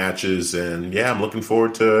 fun matches, and yeah, I'm looking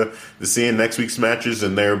forward to seeing next week's matches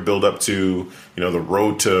and their build up to, you know, the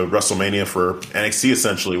road to WrestleMania for NXT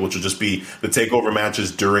essentially, which will just be the takeover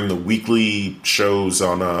matches during the weekly shows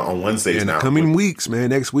on Wednesdays. In the coming weeks, man,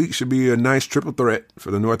 next week should be a nice triple threat for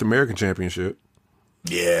the North American Championship.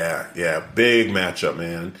 Yeah, big matchup,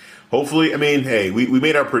 man. Hopefully, I mean, hey, we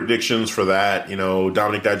made our predictions for that. You know,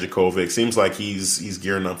 Dominic Dijakovic seems like he's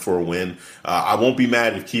gearing up for a win. I won't be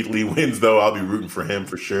mad if Keith Lee wins, though. I'll be rooting for him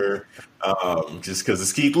for sure. Just because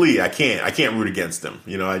it's Keith Lee, I can't root against him.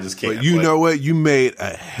 You know, I just can't. But you know what? You made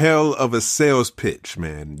a hell of a sales pitch,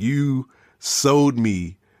 man. You sold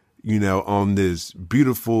me, you know, on this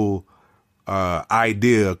beautiful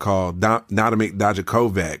idea called Dominic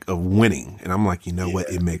Dijakovic of winning, and I'm like, you know what?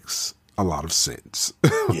 It makes a lot of sense.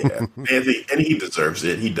 Yeah, and he deserves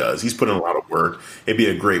it. He does. He's put in a lot of work. It'd be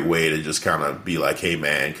a great way to just kind of be like, hey,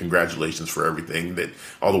 man, congratulations for everything, that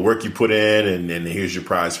all the work you put in, and here's your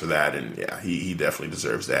prize for that. And yeah, he definitely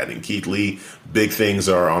deserves that. And Keith Lee, big things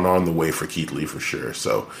are on the way for Keith Lee for sure.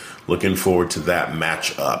 So looking forward to that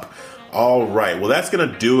matchup. All right, well, that's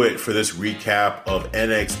going to do it for this recap of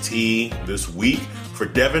NXT this week. For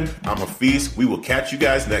Devin, I'm Hafiz. We will catch you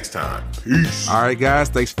guys next time. Peace. All right, guys,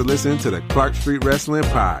 thanks for listening to the Clark Street Wrestling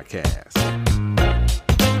Podcast.